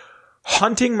someone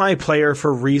hunting my player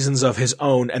for reasons of his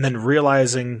own and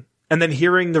then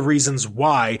hearing the reasons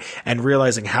why and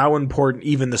realizing how important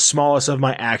even the smallest of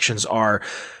my actions are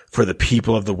for the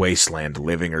people of the wasteland,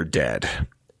 living or dead.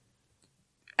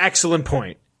 Excellent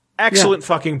point. Excellent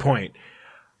fucking point.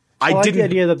 I like the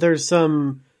idea that there's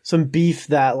some beef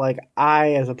that, like,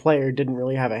 I as a player didn't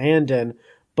really have a hand in,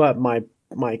 but my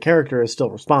character is still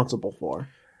responsible for.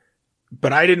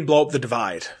 But I didn't blow up the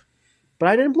Divide.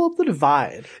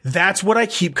 That's what I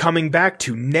keep coming back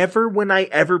to. Never when I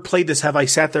ever played this have I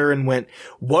sat there and went,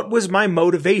 what was my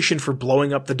motivation for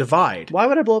blowing up the Divide? Why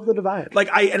would I blow up the Divide? Like,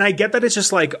 I get that it's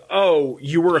just like, oh,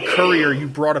 you were a courier, you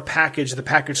brought a package, the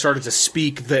package started to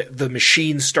speak, the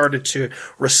machine started to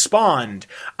respond.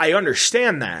 I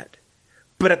understand that.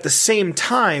 But at the same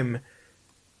time,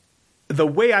 the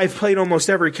way I've played almost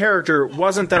every character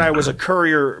wasn't that I was a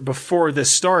courier before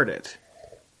this started.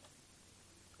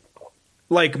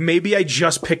 Like, maybe I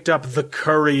just picked up the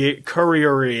couriering.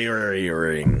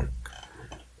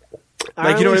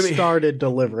 Like, you know what I mean? Started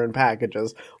delivering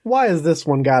packages. Why has this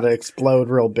one got to explode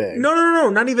real big? No,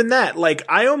 not even that. Like,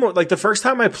 I almost, like, the first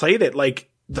time I played it,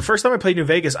 like, the first time I played New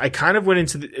Vegas, I kind of went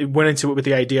into it with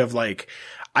the idea of, like,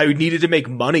 I needed to make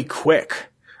money quick.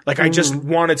 Like, I just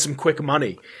wanted some quick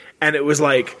money. And it was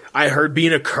like, I heard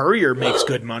being a courier makes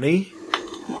good money.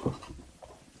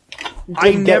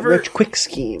 I never rich quick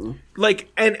scheme. Like,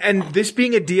 and this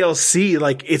being a DLC,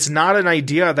 like, it's not an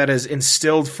idea that is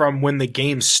instilled from when the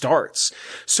game starts.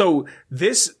 So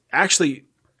this actually,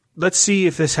 let's see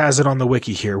if this has it on the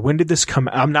wiki here. When did this come?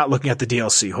 I'm not looking at the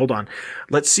DLC. Hold on.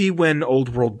 Let's see when Old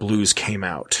World Blues came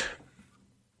out.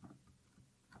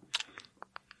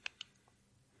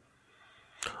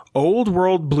 Old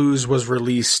World Blues was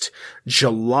released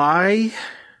July.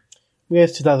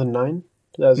 Yes, 2009.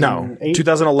 No,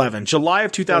 2011. July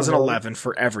of 2011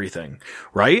 for everything,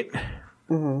 right?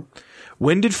 Mm-hmm.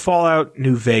 When did Fallout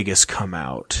New Vegas come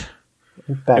out?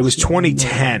 It was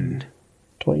 2010.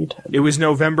 2010. It was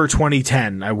November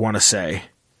 2010, I want to say.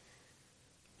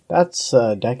 That's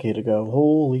a decade ago.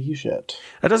 Holy shit.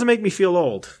 That doesn't make me feel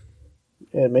old.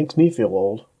 It makes me feel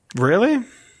old. Really?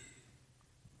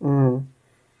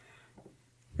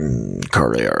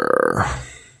 Courier.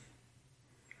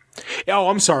 Oh,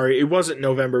 I'm sorry. It wasn't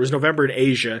November. It was November in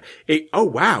Asia. Oh,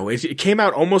 wow. It came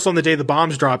out almost on the day the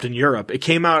bombs dropped in Europe. It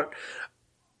came out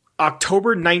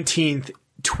October 19th,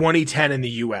 2010 in the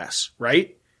US,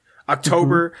 right?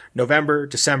 October, November,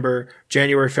 December,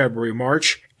 January, February,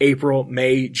 March, April,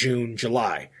 May, June,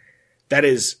 July. That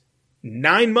is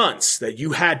 9 months that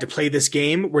you had to play this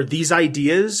game where these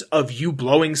ideas of you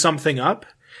blowing something up,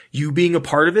 you being a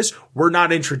part of this, were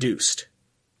not introduced.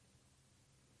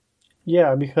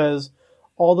 Yeah, because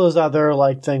all those other,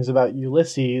 like, things about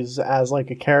Ulysses as,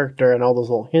 like, a character and all those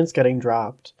little hints getting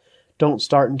dropped don't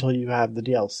start until you have the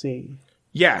DLC.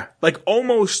 Yeah, like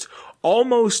almost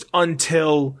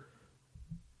until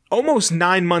almost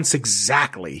 9 months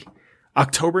exactly.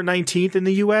 October 19th in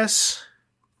the US.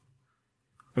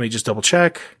 Let me just double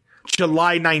check.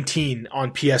 July 19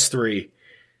 on PS3.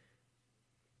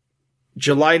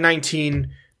 July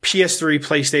 19, PS3,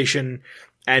 PlayStation,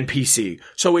 and PC.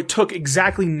 So it took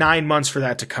exactly 9 months for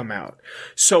that to come out.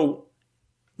 So,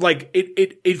 like,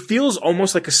 it feels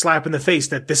almost like a slap in the face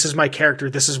that this is my character,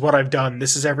 this is what I've done,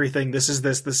 this is everything, this is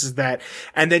that.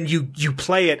 And then you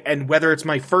play it, and whether it's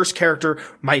my first character,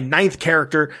 my 9th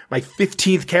character, my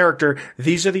 15th character,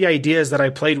 these are the ideas that I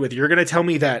played with. You're gonna tell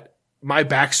me that my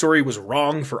backstory was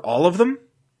wrong for all of them?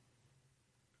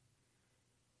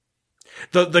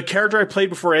 The character I played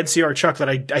before NCR Chuck that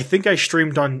I think I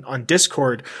streamed on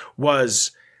Discord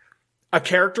was a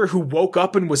character who woke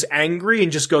up and was angry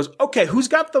and just goes, okay, who's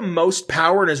got the most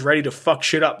power and is ready to fuck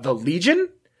shit up? The Legion?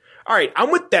 All right,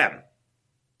 I'm with them.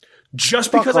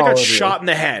 Just because I got shot in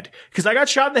the head. Because I got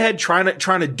shot in the head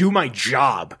trying to do my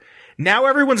job. Now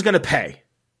everyone's gonna pay.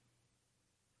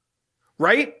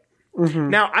 Right? Mm-hmm.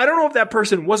 Now, I don't know if that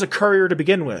person was a courier to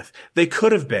begin with. They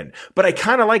could have been. But I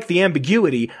kind of like the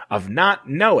ambiguity of not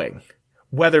knowing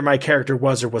whether my character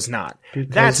was or was not.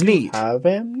 Because that's neat. Have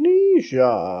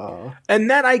amnesia. And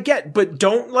that I get, but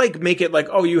don't like make it like,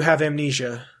 oh, you have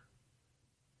amnesia.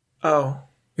 Oh,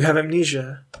 you have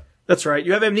amnesia. That's right.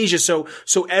 You have amnesia. So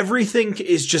everything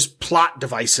is just plot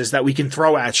devices that we can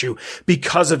throw at you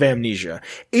because of amnesia.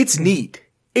 It's neat.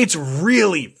 It's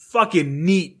really fucking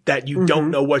neat that you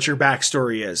don't know what your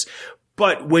backstory is.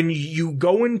 But when you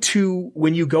go into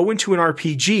an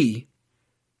RPG,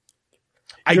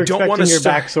 I don't want your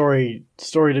backstory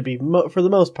story to be, for the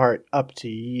most part, up to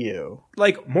you.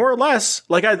 Like, more or less.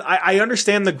 Like, I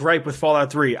understand the gripe with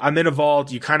Fallout 3. I'm in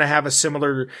Evolved. You kind of have a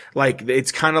similar, like,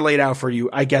 it's kind of laid out for you.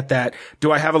 I get that.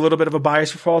 Do I have a little bit of a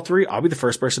bias for Fallout 3? I'll be the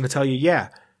first person to tell you, yeah.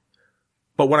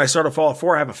 But when I started Fallout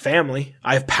 4, I have a family.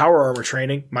 I have power armor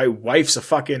training. My wife's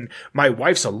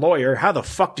a lawyer. How the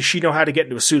fuck does she know how to get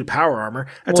into a suit of power armor?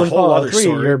 That's a whole other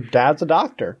story. Your dad's a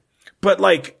doctor. But,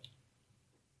 like,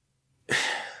 you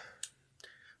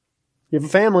have a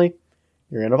family.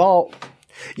 You're in a vault.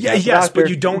 Yeah, yes, but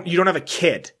you don't have a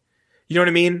kid. You know what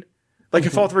I mean? Like in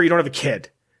Fallout 3, you don't have a kid.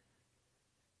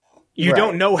 You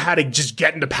don't know how to just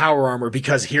get into power armor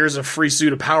because here's a free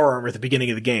suit of power armor at the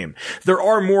beginning of the game. There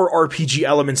are more RPG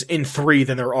elements in 3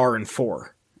 than there are in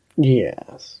 4.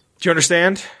 Yes. Do you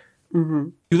understand? Mm-hmm.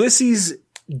 Ulysses'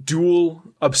 dual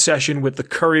obsession with the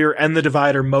Courier and the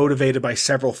Divide are motivated by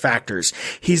several factors.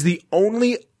 He's the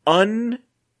only unmutated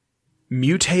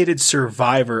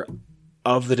survivor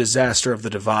of the disaster of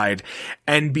the Divide,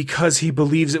 and because he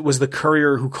believes it was the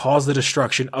Courier who caused the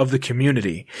destruction of the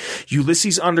community.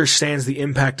 Ulysses understands the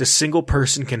impact a single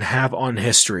person can have on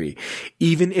history,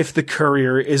 even if the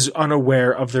Courier is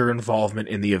unaware of their involvement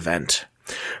in the event.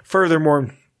 Furthermore,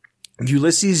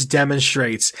 Ulysses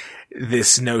demonstrates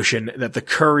this notion that the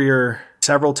Courier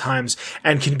several times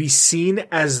and can be seen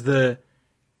as the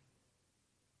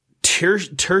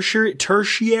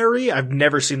tertiary, I've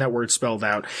never seen that word spelled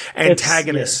out,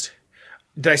 antagonist.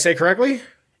 Did I say correctly?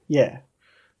 Yeah.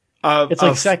 It's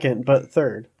like second, but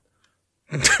third.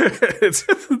 You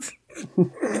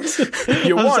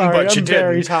won, but you didn't.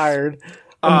 Very tired.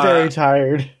 I'm very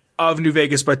tired. Of New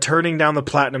Vegas by turning down the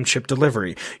platinum chip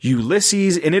delivery.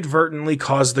 Ulysses inadvertently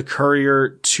caused the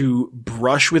Courier to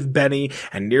brush with Benny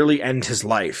and nearly end his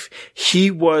life.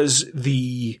 He was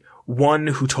the one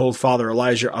who told Father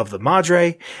Elijah of the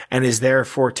Madre and is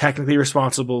therefore technically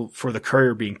responsible for the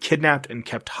Courier being kidnapped and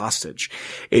kept hostage.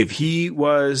 If he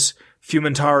was the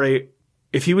Fumentari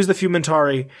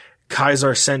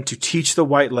Caesar sent to teach the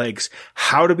Whitelegs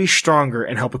how to be stronger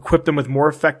and help equip them with more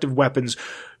effective weapons,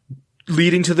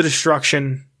 leading to the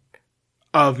destruction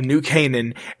of New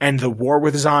Canaan and the war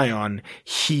with Zion,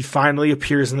 he finally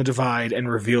appears in the Divide and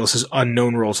reveals his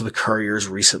unknown role to the Courier's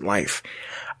recent life.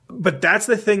 But that's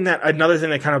the thing another thing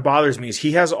that kind of bothers me is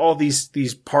he has all these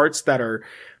parts that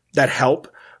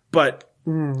help, but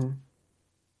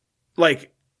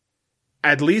like,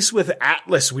 at least with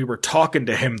Atlas, we were talking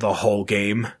to him the whole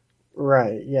game.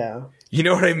 Right, yeah. You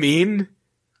know what I mean?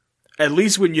 At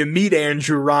least when you meet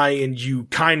Andrew Ryan, you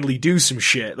kindly do some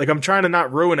shit. Like, I'm trying to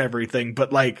not ruin everything,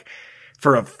 but like,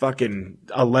 for a fucking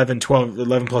 11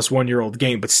 plus 1 year old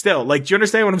game, but still, like, do you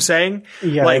understand what I'm saying?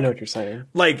 Yeah, like, I know what you're saying.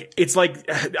 Like, it's like,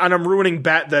 and I'm ruining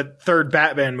that third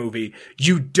Batman movie.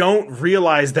 You don't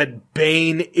realize that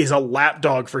Bane is a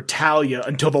lapdog for Talia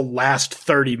until the last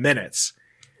 30 minutes.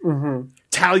 Mm-hmm.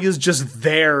 Talia's just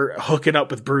there hooking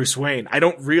up with Bruce Wayne. I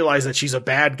don't realize that she's a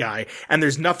bad guy. And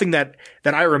there's nothing that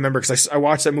I remember, because I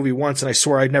watched that movie once and I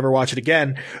swore I'd never watch it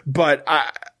again. But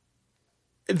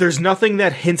there's nothing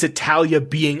that hints at Talia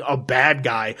being a bad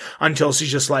guy until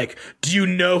she's just like, do you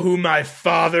know who my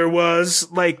father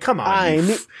was? Like, come on.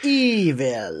 I'm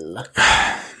evil.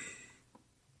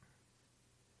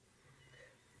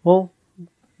 Well,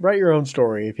 Write your own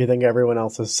story if you think everyone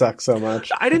else's sucks so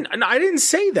much. I didn't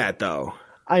say that though.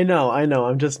 I know.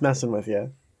 I'm just messing with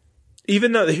you.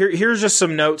 Even though here's just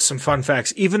some notes, some fun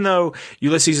facts. Even though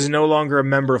Ulysses is no longer a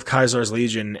member of Caesar's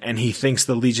Legion and he thinks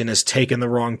the Legion has taken the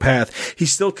wrong path, he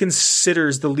still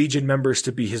considers the Legion members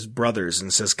to be his brothers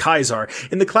and says Caesar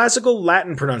in the classical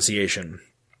Latin pronunciation,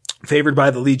 favored by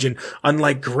the Legion,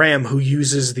 unlike Graham, who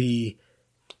uses the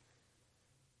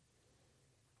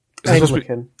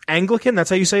Anglican,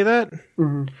 that's how you say that?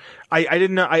 Mm-hmm. I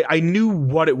didn't know. I knew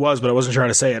what it was, but I wasn't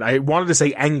trying to say it. I wanted to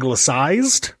say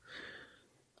anglicized.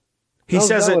 He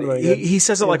says it. He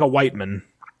says it like a white man.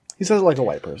 He says it like a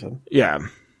white person. Yeah,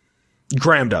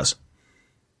 Graham does.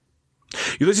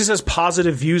 Ulysses has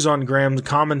positive views on Graham,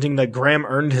 commenting that Graham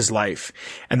earned his life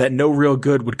and that no real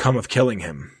good would come of killing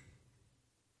him.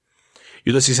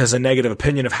 Ulysses has a negative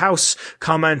opinion of House,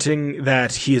 commenting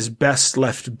that he is best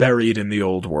left buried in the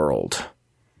old world.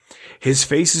 His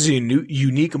face is a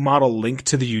unique model linked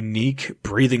to the unique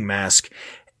breathing mask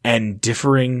and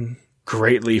differing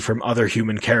greatly from other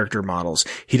human character models.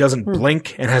 He doesn't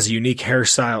blink and has a unique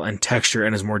hairstyle and texture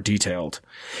and is more detailed.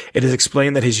 It is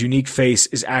explained that his unique face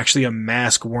is actually a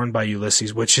mask worn by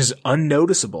Ulysses, which is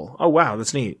unnoticeable. Oh wow,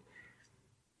 that's neat.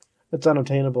 It's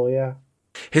unattainable, yeah.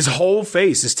 His whole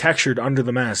face is textured under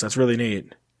the mask. That's really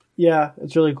neat. Yeah,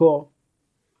 it's really cool.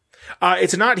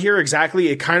 It's not here exactly.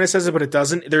 It kind of says it, but it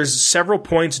doesn't. There's several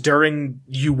points during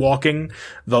you walking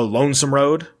the Lonesome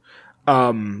Road,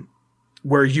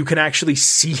 where you can actually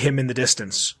see him in the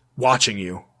distance watching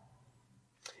you.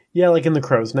 Yeah, like in the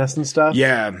crow's nest and stuff.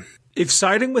 Yeah. If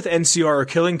siding with NCR or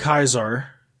killing Kaiser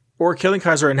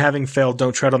and having failed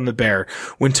don't tread on the bear,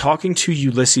 when talking to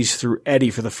Ulysses through Eddie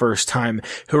for the first time,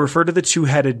 he'll refer to the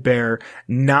two-headed bear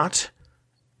not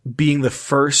being the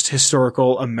first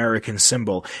historical American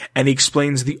symbol, and he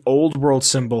explains the old world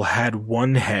symbol had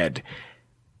one head.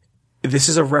 This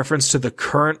is a reference to the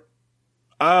current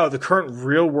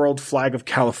real world flag of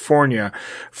California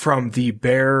from the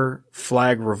Bear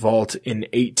Flag Revolt in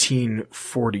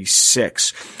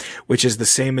 1846, which is the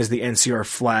same as the NCR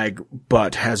flag,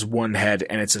 but has one head,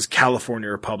 and it says California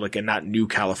Republic and not New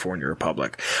California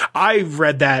Republic. I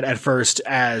read that at first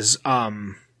as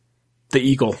the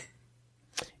eagle.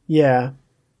 Yeah.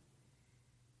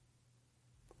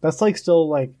 That's like still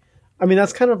like, I mean,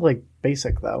 that's kind of like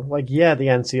basic though. Like, yeah, the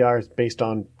NCR is based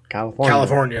on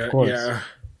California, of course. Yeah.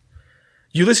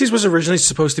 Ulysses was originally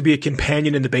supposed to be a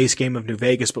companion in the base game of New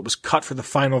Vegas, but was cut for the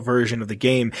final version of the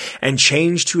game and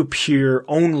changed to appear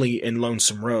only in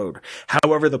Lonesome Road.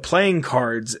 However, the playing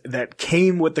cards that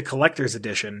came with the collector's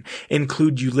edition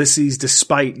include Ulysses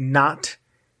despite him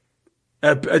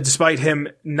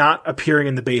not appearing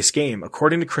in the base game.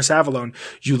 According to Chris Avellone,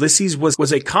 Ulysses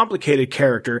was a complicated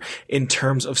character in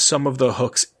terms of some of the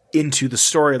hooks into the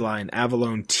storyline.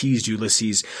 Avellone teased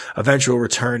Ulysses' eventual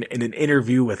return in an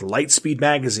interview with Lightspeed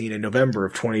magazine in November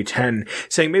of 2010,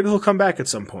 saying maybe he'll come back at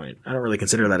some point. I don't really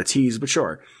consider that a tease, but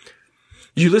sure.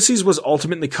 Ulysses was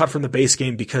ultimately cut from the base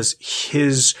game because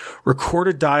his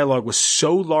recorded dialogue was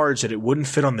so large that it wouldn't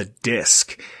fit on the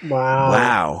disc.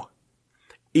 Wow.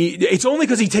 It's only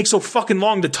because he takes so fucking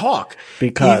long to talk.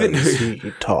 Because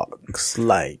he talks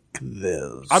like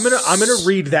this. I'm gonna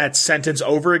read that sentence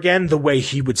over again the way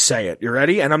he would say it. You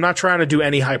ready? And I'm not trying to do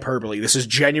any hyperbole. This is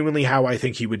genuinely how I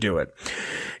think he would do it.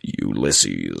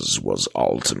 Ulysses was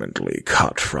ultimately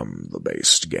cut from the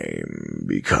base game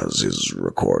because his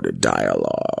recorded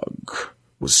dialogue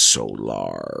was so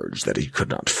large that he could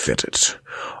not fit it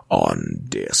on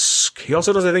disc. He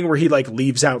also does a thing where he like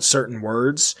leaves out certain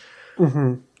words.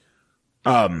 Mm-hmm.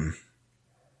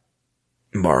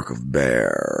 Mark of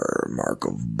bear, mark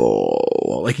of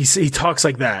bull. Like he talks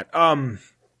like that.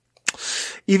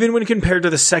 Even when compared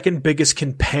to the second biggest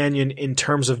companion in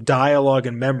terms of dialogue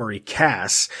and memory,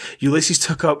 Cass, Ulysses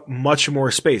took up much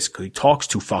more space because he talks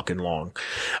too fucking long.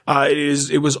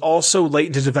 It was also late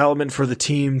into development for the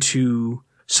team to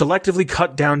selectively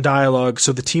cut down dialogue,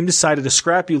 so the team decided to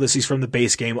scrap Ulysses from the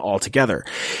base game altogether.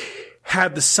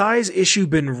 Had the size issue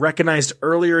been recognized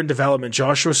earlier in development,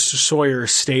 Joshua Sawyer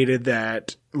stated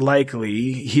that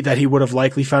he would have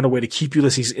likely found a way to keep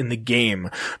Ulysses in the game.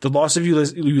 The loss of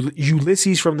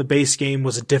Ulysses from the base game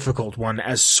was a difficult one,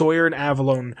 as Sawyer and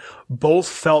Avellone both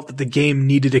felt that the game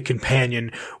needed a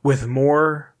companion with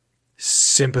more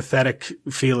sympathetic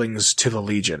feelings to the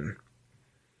Legion.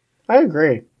 I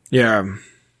agree. Yeah.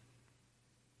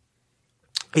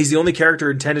 He's the only character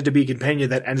intended to be a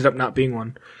companion that ended up not being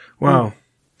one. Wow.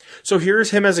 So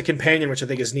here's him as a companion, which I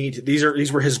think is neat.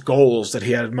 These were his goals that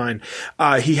he had in mind.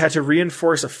 He had to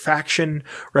reinforce a faction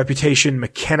reputation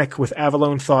mechanic with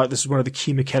Avalon Thought. This is one of the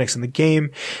key mechanics in the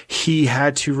game. He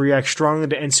had to react strongly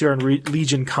to NCR and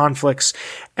Legion conflicts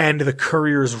and the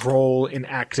courier's role in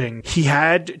acting. He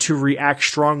had to react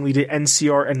strongly to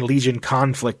NCR and Legion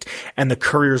conflict and the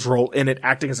courier's role in it,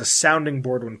 acting as a sounding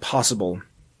board when possible.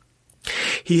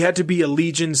 He had to be a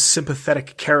Legion's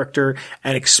sympathetic character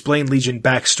and explain Legion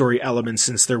backstory elements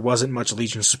since there wasn't much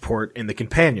Legion support in the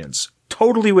companions.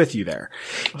 Totally with you there.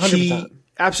 100%.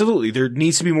 Absolutely. There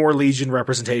needs to be more Legion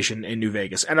representation in New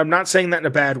Vegas. And I'm not saying that in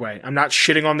a bad way. I'm not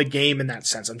shitting on the game in that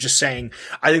sense. I'm just saying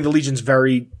I think the Legion's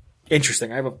very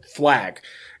interesting. I have a flag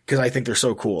because I think they're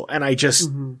so cool. And I just,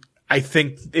 I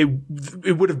think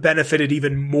it would have benefited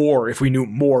even more if we knew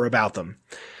more about them.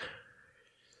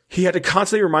 He had to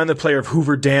constantly remind the player of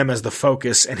Hoover Dam as the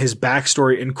focus, and his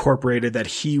backstory incorporated that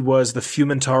he was the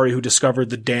Fumentari who discovered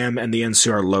the dam and the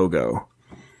NCR logo.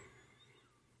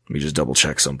 Let me just double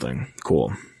check something.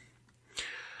 Cool.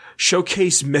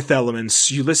 Showcase myth elements.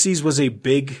 Ulysses was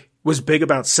big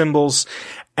about symbols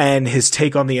and his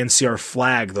take on the NCR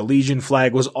flag. The Legion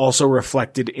flag was also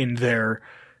reflected in their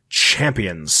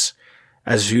champions,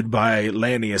 as viewed by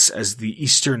Lanius as the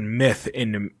Eastern myth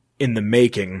in the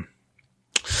making.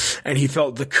 And he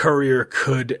felt the courier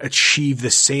could achieve the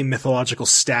same mythological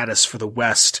status for the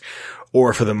West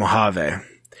or for the Mojave.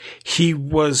 He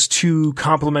was to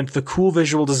complement the cool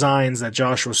visual designs that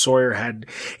Joshua Sawyer had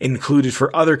included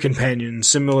for other companions,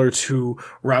 similar to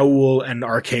Raoul and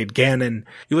Arcade Gannon.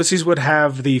 Ulysses would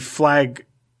have the flag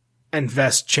and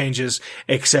vest changes,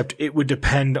 except it would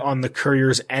depend on the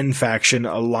courier's N faction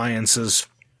alliances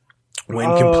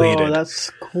when completed. Oh, that's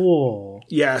cool.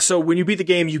 Yeah, so when you beat the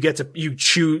game, you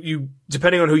choose,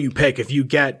 depending on who you pick, if you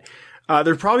get,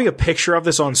 there's probably a picture of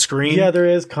this on screen. Yeah, there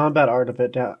is combat art of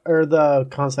it or the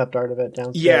concept art of it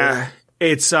downstairs. Yeah,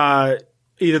 it's, either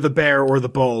the bear or the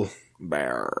bull.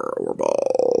 Bear or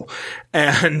bull.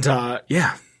 And,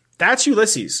 yeah, that's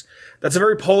Ulysses. That's a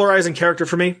very polarizing character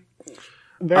for me.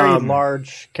 Very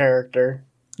large character.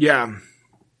 Yeah.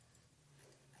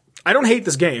 I don't hate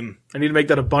this game. I need to make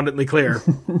that abundantly clear.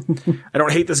 I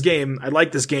don't hate this game. I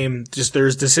like this game. Just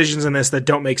there's decisions in this that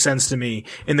don't make sense to me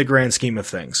in the grand scheme of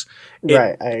things.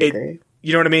 Right, I agree.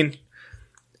 You know what I mean?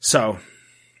 So,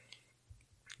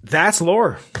 that's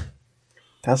lore.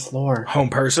 That's lore. Home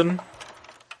person.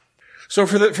 So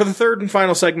for the third and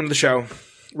final segment of the show,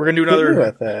 we're gonna do another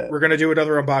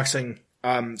unboxing.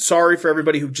 Sorry for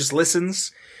everybody who just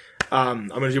listens. I'm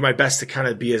going to do my best to kind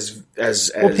of be as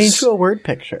We'll paint you a word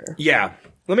picture. Yeah.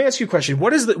 Let me ask you a question.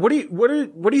 What do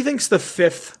you think's the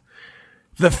fifth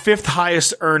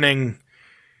highest earning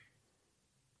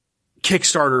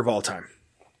Kickstarter of all time?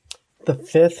 The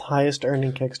fifth highest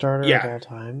earning Kickstarter Yeah. of all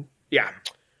time? Yeah.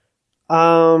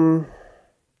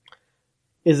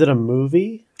 Is it a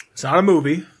movie? It's not a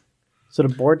movie. Is it a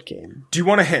board game? Do you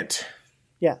want a hint?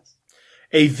 Yes.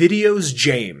 A Videos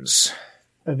James.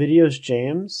 A Videos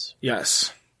James?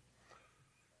 Yes.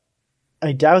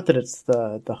 I doubt that it's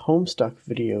the Homestuck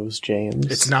Videos James.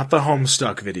 It's not the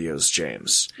Homestuck Videos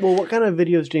James. Well, what kind of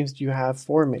Videos James do you have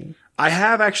for me? I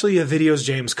have actually a Videos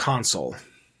James console.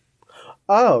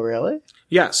 Oh, really?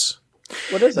 Yes.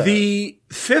 What is it? The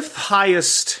fifth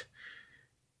highest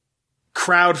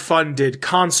crowd-funded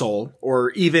console, or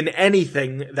even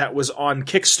anything that was on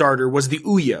Kickstarter, was the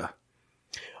Ouya.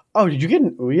 Oh, did you get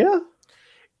an Ouya?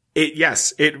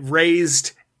 It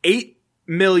raised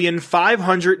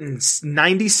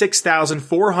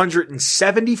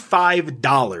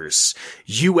 $8,596,475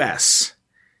 US.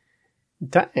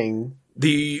 Dang.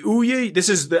 The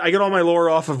Ouya, I get all my lore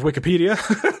off of Wikipedia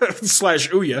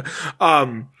 /Ouya.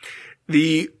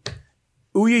 The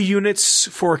Ouya units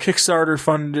for Kickstarter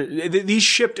fund, these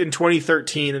shipped in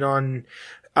 2013, and on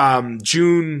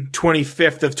June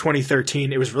 25th of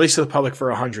 2013, it was released to the public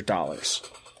for $100.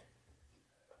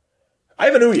 I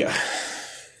have an Ouya.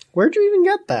 Where'd you even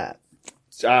get that?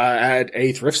 At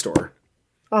a thrift store.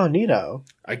 Oh, neato.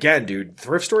 Again, dude,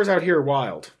 thrift stores out here are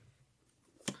wild.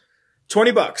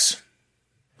 $20.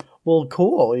 Well,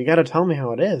 cool. You gotta tell me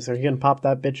how it is. Are you gonna pop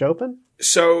that bitch open?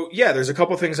 So, yeah, there's a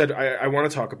couple things I want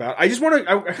to talk about. I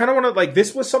kind of want to, like,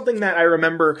 this was something that I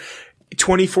remember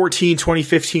 2014,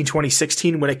 2015,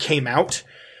 2016 when it came out.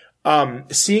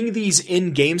 Seeing these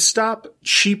in GameStop,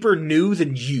 cheaper new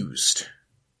than used.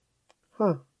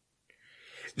 Huh.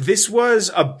 This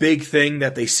was a big thing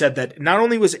that they said that not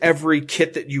only was every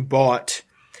kit that you bought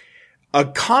a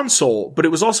console, but it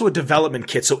was also a development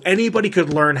kit. So anybody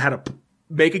could learn how to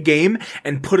make a game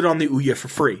and put it on the Ouya for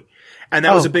free. And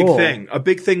that was a big thing. A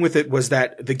big thing with it was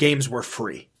that the games were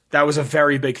free. That was a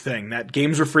very big thing, that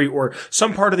games were free, or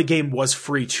some part of the game was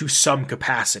free to some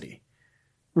capacity.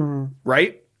 Mm-hmm.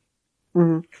 Right?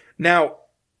 Mm-hmm. Now,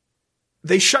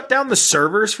 they shut down the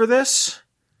servers for this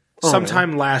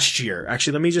sometime last year.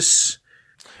 Actually, let me just...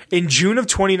 In June of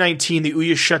 2019, the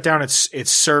Ouya shut down its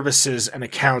services and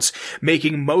accounts,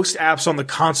 making most apps on the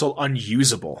console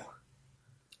unusable.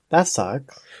 That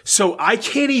sucks. So I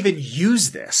can't even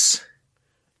use this.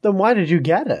 Then why did you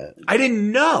get it? I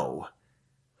didn't know.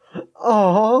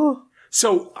 Oh.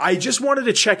 So I just wanted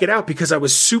to check it out because I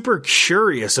was super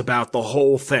curious about the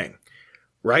whole thing.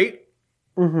 Right?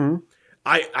 Mm-hmm.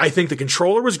 I think the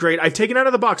controller was great. I've taken it out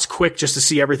of the box quick just to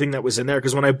see everything that was in there,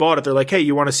 because when I bought it, they're like, hey,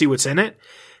 you want to see what's in it?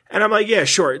 And I'm like, yeah,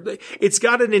 sure. It's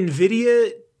got an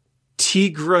NVIDIA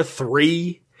Tegra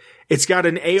 3. It's got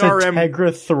an ARM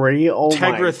Tegra 3. Oh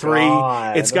Tegra my 3.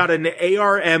 God. It's got an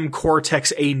ARM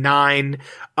Cortex A9,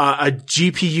 a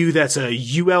GPU that's a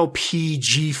ULP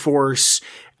GeForce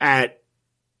at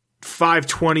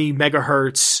 520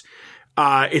 megahertz.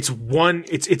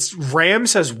 Its RAM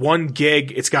says 1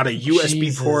 gig. It's got a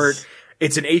USB port.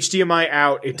 It's an HDMI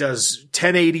out. It does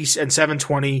 1080 and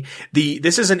 720.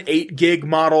 This is an 8 gig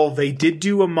model. They did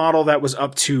do a model that was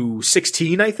up to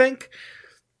 16, I think.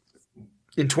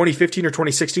 In 2015 or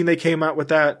 2016, they came out with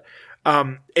that.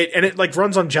 It like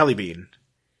runs on Jelly Bean.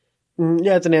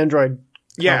 Yeah, it's an Android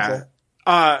Yeah.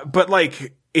 console. But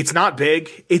like, it's not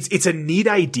big. It's a neat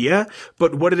idea,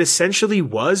 but what it essentially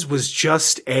was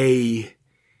just a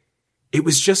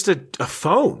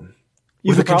phone.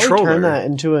 You with could a controller. probably turn that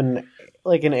into an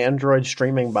Android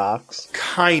streaming box.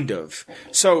 Kind of.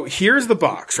 So here's the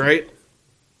box, right?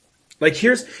 Like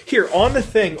here on the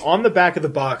thing, on the back of the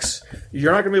box,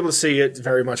 you're not going to be able to see it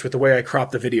very much with the way I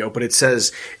cropped the video, but it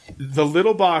says the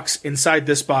little box inside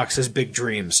this box says Big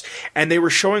Dreams. And they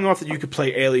were showing off that you could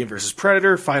play Alien vs.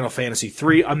 Predator, Final Fantasy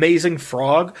 3, Amazing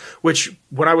Frog, which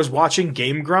when I was watching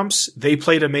Game Grumps, they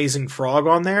played Amazing Frog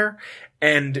on there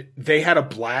and they had a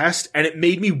blast and it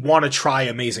made me want to try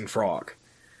Amazing Frog.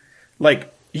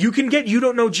 Like, you can get You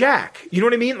Don't Know Jack. You know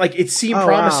what I mean? Like, it seemed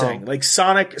promising. Wow. Like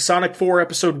Sonic 4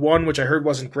 Episode 1, which I heard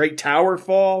wasn't great.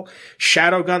 Towerfall,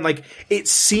 Shadowgun. Like, it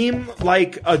seemed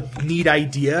like a neat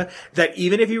idea that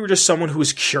even if you were just someone who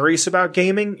was curious about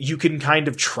gaming, you can kind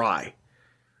of try.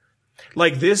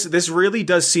 Like, this really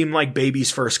does seem like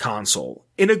baby's first console.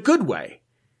 In a good way.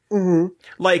 Mm-hmm.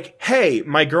 Like, hey,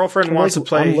 my girlfriend wants to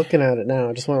play... I'm looking at it now.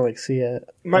 I just want to, see it.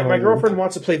 My girlfriend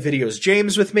wants to play Videos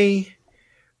James with me.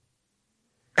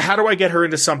 How do I get her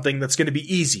into something that's going to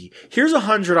be easy? Here's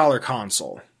 $100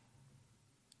 console.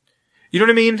 You know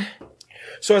what I mean?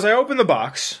 So as I open the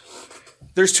box,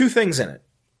 there's 2 things in it.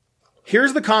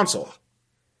 Here's the console.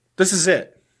 This is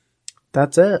it.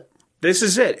 That's it. This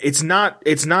is it. It's not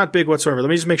big whatsoever. Let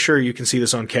me just make sure you can see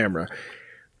this on camera.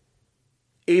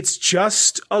 It's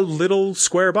just a little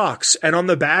square box. And on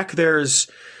the back, there's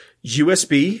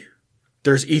USB,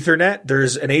 there's Ethernet,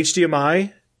 there's an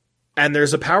HDMI, and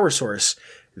there's a power source.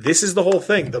 This is the whole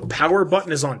thing. The power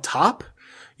button is on top.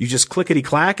 You just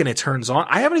clickety-clack and it turns on.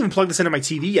 I haven't even plugged this into my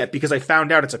TV yet because I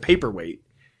found out it's a paperweight.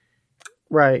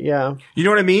 Right, yeah. You know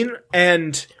what I mean?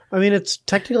 And I mean, it's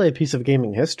technically a piece of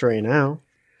gaming history now.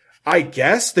 I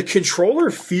guess the controller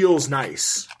feels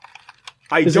nice.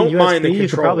 I Is don't it USB? mind the controller. You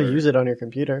could probably use it on your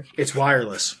computer. It's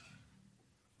wireless.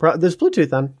 There's Bluetooth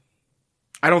then.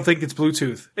 I don't think it's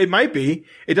Bluetooth. It might be.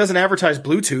 It doesn't advertise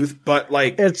Bluetooth, but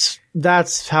like...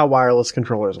 That's how wireless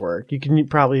controllers work. You can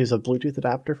probably use a Bluetooth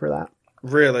adapter for that.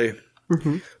 Really?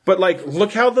 Mm-hmm. But like,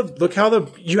 look how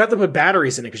you have to put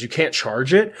batteries in it because you can't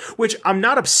charge it, which I'm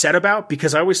not upset about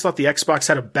because I always thought the Xbox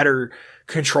had a better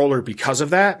controller because of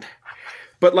that.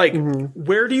 But like,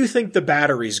 where do you think the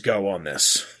batteries go on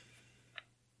this?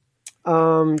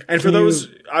 And for those,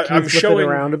 I'm showing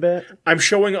it around a bit. I'm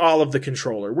showing all of the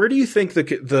controller. Where do you think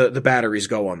the batteries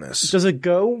go on this? Does it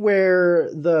go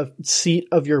where the seat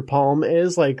of your palm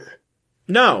is? Like,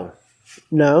 no.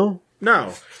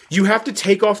 You have to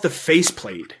take off the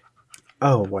faceplate.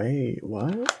 Oh wait,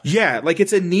 what? Yeah, like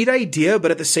it's a neat idea, but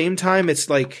at the same time,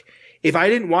 it's like if I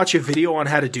didn't watch a video on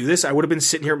how to do this, I would have been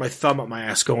sitting here with my thumb up my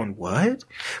ass going, "What?"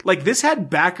 Like this had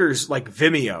backers like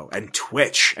Vimeo and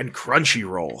Twitch and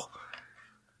Crunchyroll.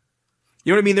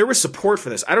 You know what I mean? There was support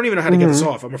for this. I don't even know how to get this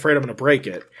off. I'm afraid I'm going to break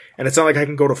it. And it's not like I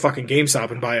can go to fucking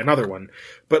GameStop and buy another one.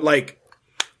 But like,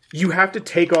 you have to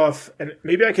take off, and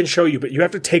maybe I can show you, but you have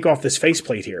to take off this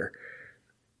faceplate here.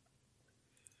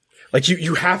 Like,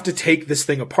 you have to take this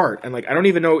thing apart. And like, I don't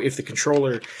even know if the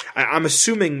controller, I'm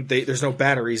assuming there's no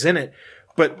batteries in it,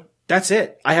 but That's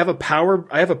it. I have a power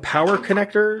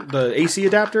connector, the AC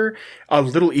adapter, a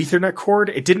little Ethernet cord.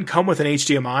 It didn't come with an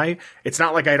HDMI. It's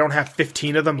not like I don't have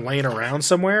 15 of them laying around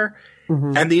somewhere.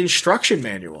 And the instruction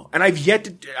manual. And I've yet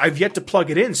to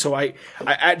plug it in. So I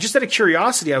just out of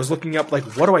curiosity, I was looking up like,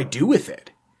 what do I do with it?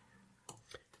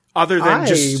 Other than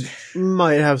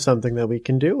might have something that we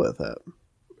can do with it.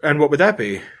 And what would that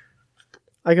be?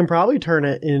 I can probably turn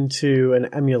it into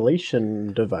an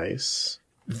emulation device.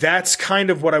 That's kind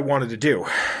of what I wanted to do.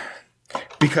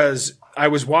 Because I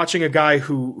was watching a guy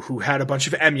who had a bunch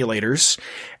of emulators,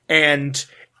 and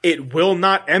it will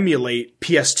not emulate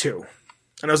PS2.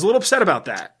 And I was a little upset about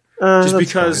that. Just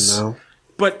because... Fine,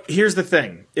 but here's the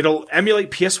thing. It'll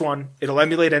emulate PS1. It'll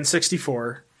emulate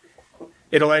N64.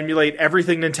 It'll emulate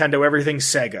everything Nintendo, everything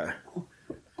Sega.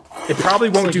 It probably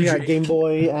won't do... Game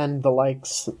Boy and the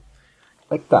likes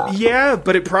like that. Yeah,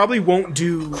 but it probably won't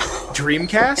do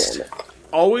Dreamcast.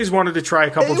 Always wanted to try a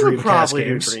couple Dreamcast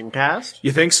games. Do Dreamcast.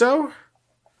 You think so?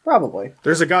 Probably.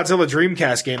 There's a Godzilla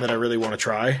Dreamcast game that I really want to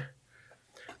try.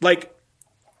 Like,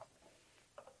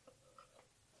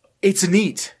 it's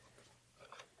neat.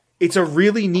 It's a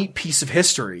really neat piece of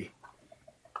history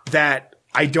that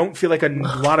I don't feel like a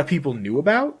lot of people knew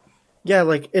about. Yeah,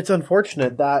 like, it's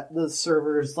unfortunate that the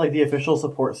servers, like, the official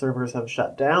support servers have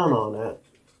shut down on it.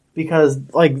 Because,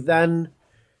 like, then,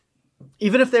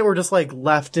 even if they were just, like,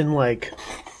 left in, like,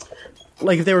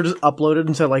 if they were just uploaded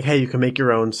and said, like, hey, you can make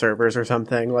your own servers or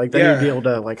something, like, then you'd be able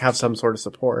to, like, have some sort of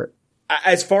support.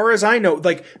 As far as I know,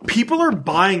 like, people are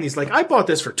buying these. Like, I bought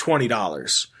this for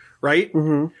 $20, right?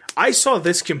 Mm-hmm. I saw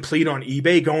this complete on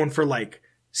eBay going for, like,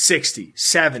 60,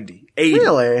 70, 80.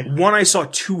 Really? One I saw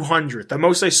 200. The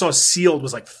most I saw sealed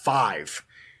was, like, 5.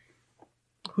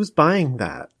 Who's buying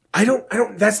that? I don't,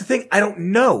 that's the thing. I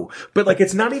don't know. But, like,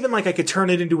 it's not even like I could turn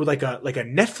it into, like a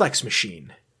Netflix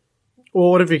machine.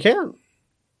 Well, what if you can?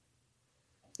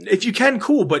 If you can,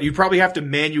 cool, but you'd probably have to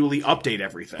manually update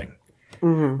everything.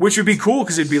 Mm-hmm. Which would be cool,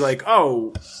 because it'd be like,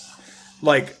 oh,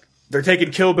 like, they're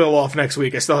taking Kill Bill off next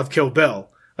week. I still have Kill Bill.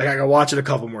 Like, I can watch it a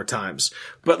couple more times.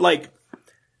 But, like,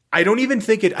 I don't even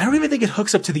think it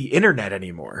hooks up to the internet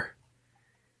anymore.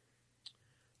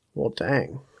 Well,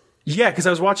 dang. Yeah, because I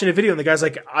was watching a video and the guy's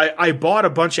like, I bought a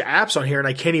bunch of apps on here and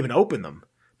I can't even open them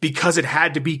because it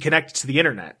had to be connected to the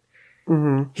internet.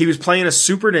 Mm-hmm. He was playing a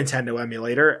Super Nintendo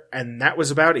emulator and that was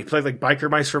about it. He played like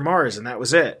Biker Mice from Mars and that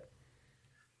was it.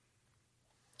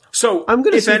 So I'm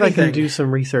going to see if I can do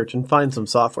some research and find some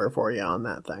software for you on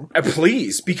that thing.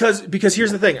 Please, because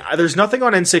here's the thing. There's nothing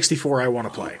on N64 I want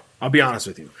to play. I'll be honest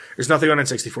with you. There's nothing on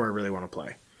N64 I really want to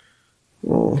play.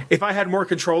 Well, if I had more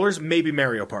controllers, maybe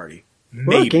Mario Party. Maybe.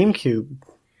 What about GameCube?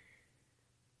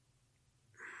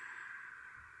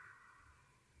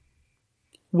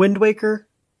 Wind Waker?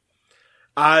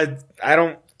 I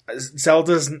don't...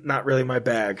 Zelda's not really my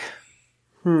bag.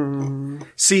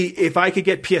 See, if I could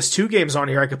get PS2 games on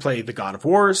here, I could play the God of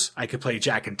Wars, I could play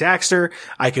Jak and Daxter,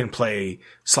 I can play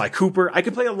Sly Cooper, I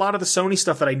could play a lot of the Sony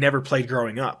stuff that I never played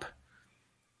growing up.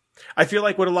 I feel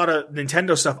like with a lot of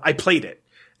Nintendo stuff, I played it.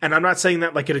 And I'm not saying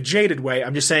that like in a jaded way,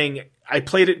 I'm just saying I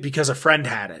played it because a friend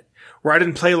had it, where I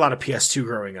didn't play a lot of PS2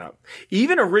 growing up.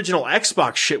 Even original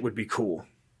Xbox shit would be cool.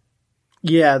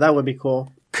 Yeah, that would be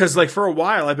cool. Because, like, for a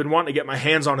while, I've been wanting to get my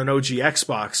hands on an OG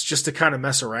Xbox just to kind of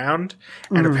mess around.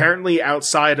 And apparently,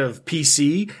 outside of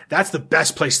PC, that's the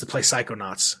best place to play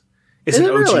Psychonauts. Is an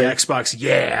OG really? Xbox.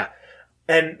 Yeah.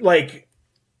 And, like,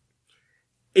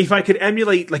 if I could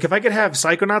emulate, like, if I could have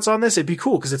Psychonauts on this, it'd be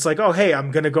cool. Because it's like, oh, hey,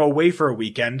 I'm going to go away for a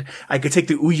weekend. I could take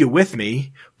the Ouya with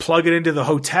me, plug it into the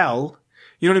hotel.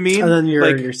 You know what I mean? And then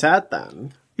you're sad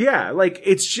then. Yeah, like,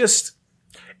 it's just...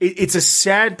 It's a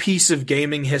sad piece of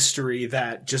gaming history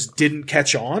that just didn't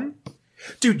catch on.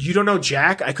 Dude, You Don't Know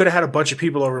Jack? I could have had a bunch of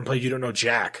people over and play You Don't Know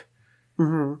Jack.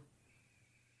 Mm-hmm.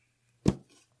 And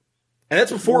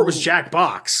that's before it was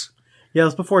Jackbox. Yeah, it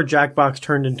was before Jackbox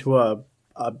turned into a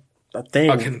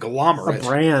thing. A conglomerate. A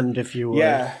brand, if you would.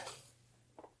 Yeah.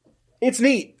 It's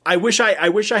neat. I wish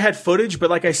I had footage,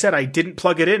 but like I said, I didn't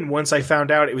plug it in once I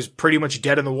found out it was pretty much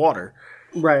dead in the water.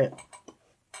 Right.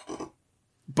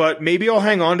 But maybe I'll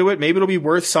hang on to it. Maybe it'll be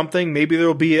worth something. Maybe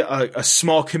there'll be a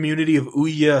small community of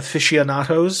Ouya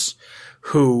aficionados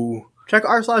who... Check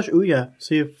r/Ouya.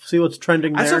 See what's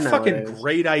trending there That's a nowadays. fucking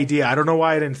great idea. I don't know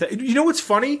why I didn't think... You know what's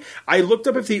funny? I looked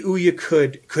up if the Ouya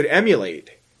could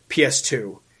emulate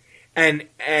PS2. And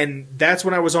that's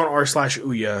when I was on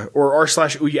r/Ouya or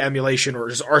r/Ouya emulation or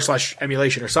just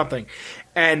r/emulation or something.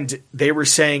 And they were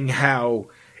saying how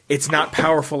it's not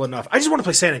powerful enough. I just want to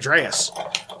play San Andreas.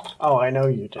 Oh, I know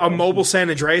you do. A mobile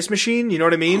San Andreas machine, you know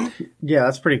what I mean? Yeah,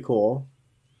 that's pretty cool.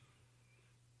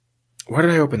 Why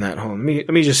did I open that? Hold on, let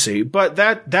me just see. But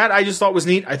that I just thought was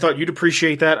neat. I thought you'd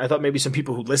appreciate that. I thought maybe some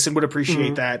people who listen would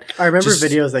appreciate that. I remember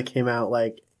videos that came out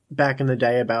like back in the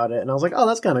day about it, and I was like, oh,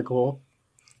 that's kind of cool.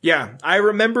 Yeah, I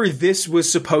remember this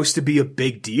was supposed to be a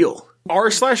big deal.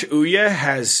 r/Ouya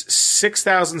has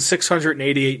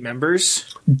 6,688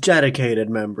 members. Dedicated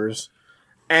members.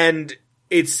 And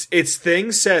its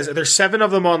thing says, there's 7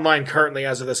 of them online currently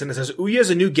as of this, and it says, Ouya is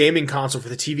a new gaming console for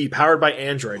the TV powered by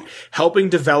Android, helping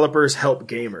developers help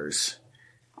gamers.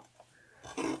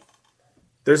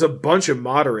 There's a bunch of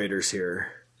moderators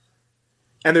here.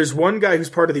 And there's one guy who's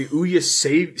part of the Ouya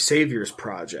Saviors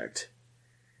Project.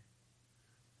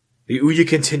 The Ouya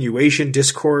Continuation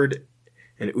Discord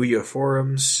and Ouya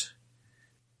Forums.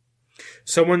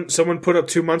 Someone put up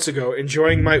 2 months ago,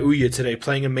 enjoying my Ouya today,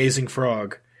 playing Amazing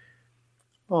Frog.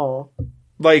 Oh.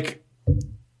 Like,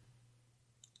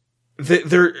 is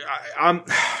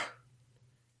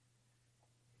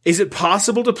it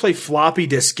possible to play floppy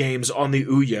disk games on the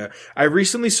Ouya? I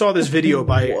recently saw this video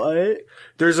by... What?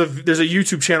 There's a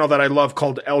YouTube channel that I love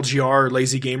called LGR,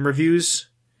 Lazy Game Reviews.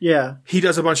 Yeah. He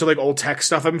does a bunch of like old tech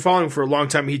stuff. I've been following him for a long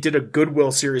time. He did a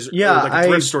Goodwill series, yeah, or like a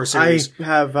thrift store series.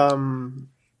 I've been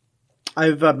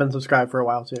subscribed for a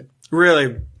while too.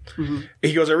 Really? Mm-hmm.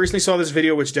 He goes, I recently saw this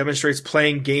video which demonstrates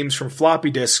playing games from floppy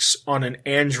disks on an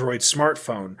Android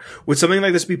smartphone. Would something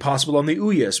like this be possible on the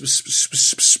Ouya?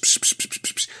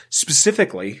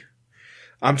 Specifically,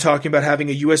 I'm talking about having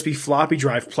a USB floppy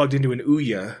drive plugged into an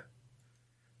Ouya.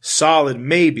 Solid,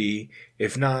 maybe.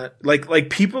 If not,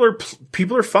 like people are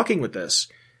fucking with this.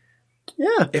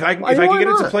 Yeah. If I could get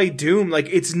it to play Doom, like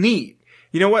it's neat.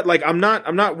 You know what? Like I'm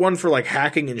not one for like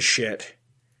hacking and shit.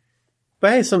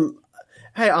 But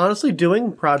hey, honestly,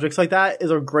 doing projects like that is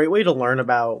a great way to learn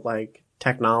about like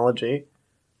technology.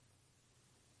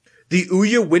 The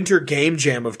Ouya Winter Game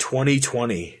Jam of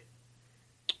 2020.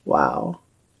 Wow.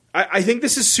 I think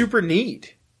this is super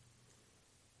neat.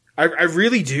 I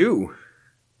really do.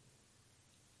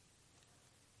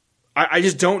 I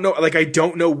just don't know, like, I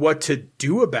don't know what to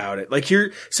do about it. Like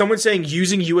here, someone's saying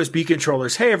using USB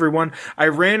controllers. Hey everyone, I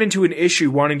ran into an issue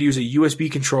wanting to use a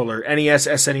USB controller, NES,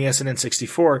 SNES, and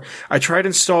N64. I tried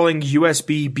installing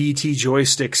USB BT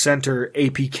Joystick Center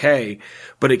APK,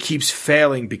 but it keeps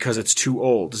failing because it's too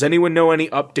old. Does anyone know any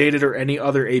updated or any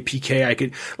other APK I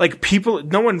could, like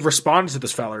no one responded to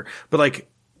this feller, but like,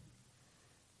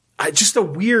 it's just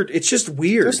weird.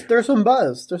 There's some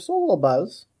buzz. There's a little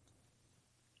buzz.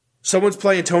 Someone's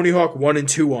playing Tony Hawk 1 and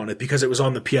 2 on it because it was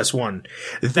on the PS1.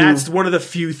 That's one of the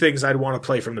few things I'd want to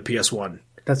play from the PS1.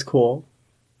 That's cool.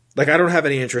 Like, I don't have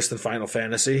any interest in Final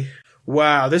Fantasy.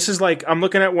 Wow, this is like, I'm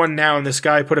looking at one now and this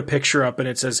guy put a picture up and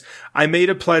it says, I made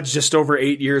a pledge just over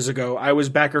 8 years ago. I was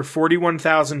backer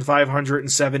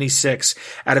 41,576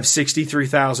 out of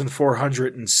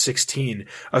 63,416.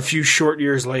 A few short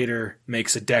years later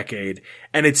makes a decade.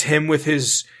 And it's him with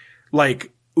his,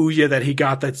 like, Ouya that he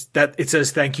got that it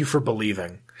says thank you for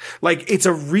believing. Like it's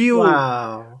a real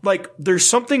like there's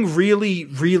something really,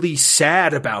 really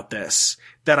sad about this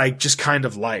that I just kind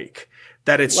of like.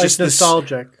 That it's like just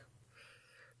nostalgic.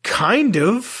 Kind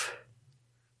of.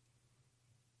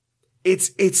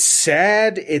 It's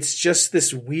sad. It's just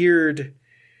this weird,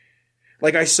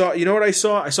 like I saw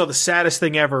the saddest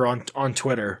thing ever on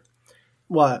Twitter.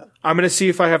 What? I'm going to see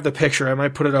if I have the picture. I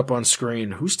might put it up on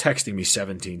screen. Who's texting me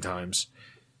 17 times?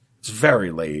 It's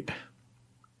very late.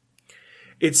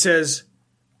 It says,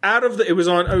 I think it was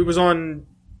on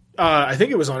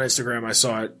Instagram. I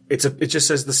saw it. It just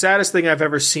says the saddest thing I've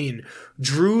ever seen.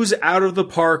 Drew's out of the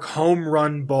park home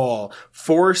run ball,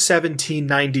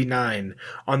 $417.99.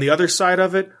 On the other side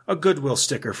of it, a Goodwill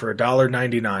sticker for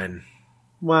 $1.99.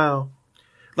 Wow.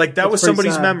 Like that was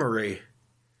somebody's memory.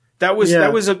 That was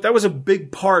a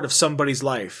big part of somebody's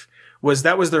life.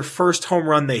 That was their first home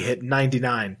run they hit in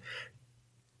 99.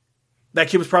 That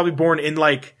kid was probably born in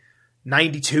like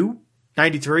 92,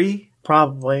 93.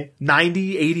 Probably.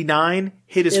 90, 89.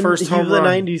 Hit his first home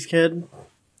run. He was a 90s kid.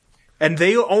 And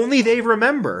they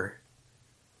remember.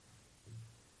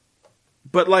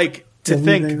 But like, to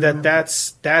think that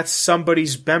that's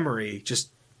somebody's memory.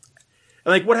 Just,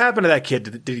 like, what happened to that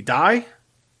kid? Did he die?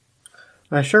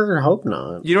 I sure hope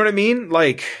not. You know what I mean?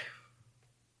 Like,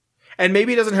 and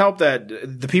maybe it doesn't help that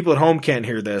the people at home can't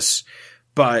hear this,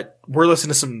 but we're listening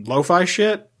to some lo-fi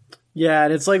shit. Yeah,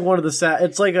 and it's like one of the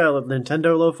it's like a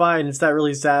Nintendo lo-fi, and it's that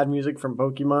really sad music from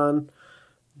Pokemon.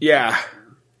 Yeah.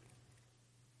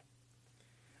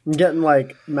 I'm getting,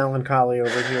 like, melancholy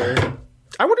over here.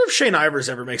 I wonder if Shane Ivers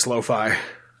ever makes lo-fi.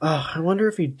 Oh, I wonder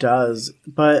if he does.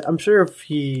 But I'm sure if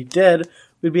he did,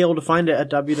 we'd be able to find it at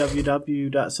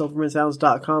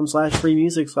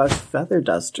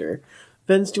www.silvermansounds.com/freemusic/featherduster.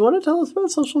 Vince, do you want to tell us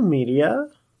about social media?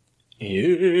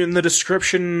 In the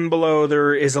description below,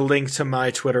 there is a link to my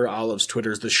Twitter, Olive's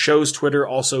Twitter, the show's Twitter,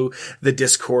 also the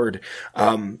Discord.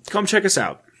 Come check us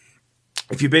out.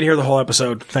 If you've been here the whole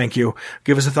episode, thank you.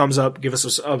 Give us a thumbs up. Give us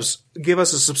a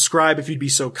subscribe if you'd be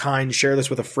so kind. Share this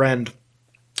with a friend.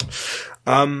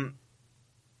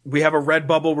 We have a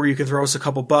Redbubble where you can throw us a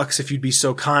couple bucks if you'd be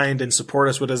so kind and support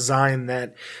us with a Zine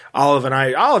that Olive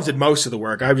did most of the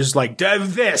work. I was just like, do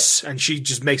this, and she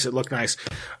just makes it look nice.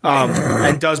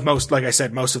 And does most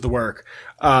of the work.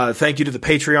 Thank you to the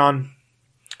Patreon.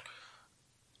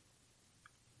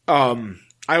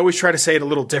 I always try to say it a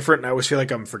little different, and I always feel like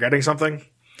I'm forgetting something.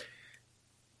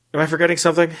 Am I forgetting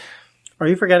something? Are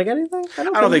you forgetting anything? I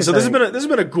don't think so. This has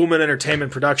been a Ghoulman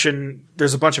Entertainment production.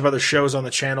 There's a bunch of other shows on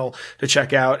the channel to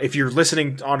check out. If you're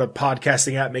listening on a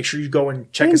podcasting app, make sure you go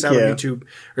and check us out on YouTube.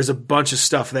 There's a bunch of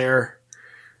stuff there.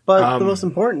 But the most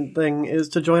important thing is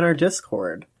to join our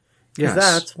Discord. Yes.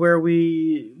 That's where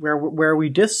we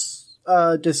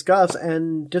discuss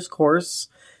and discourse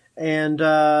and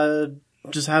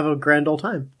just have a grand old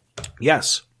time.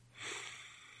 Yes.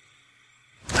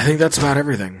 I think that's about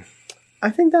everything. I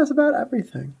think that's about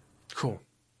everything. Cool.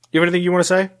 You have anything you want to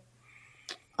say?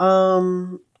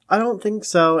 I don't think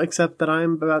so, except that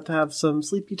I'm about to have some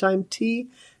sleepy time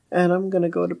tea, and I'm gonna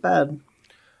go to bed.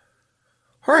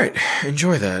 All right.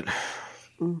 Enjoy that.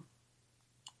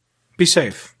 Be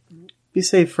safe. Be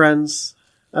safe, friends.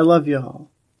 I love you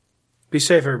all. Be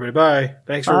safe, everybody. Bye.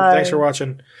 Thanks for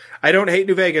watching. I don't hate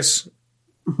New Vegas.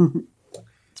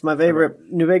 It's my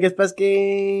favorite. New Vegas best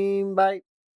game. Bye.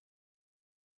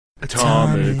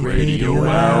 Atomic Radio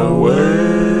Hour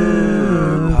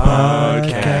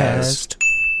Podcast.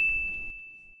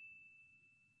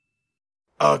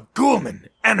 A Ghoulman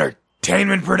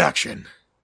Entertainment production.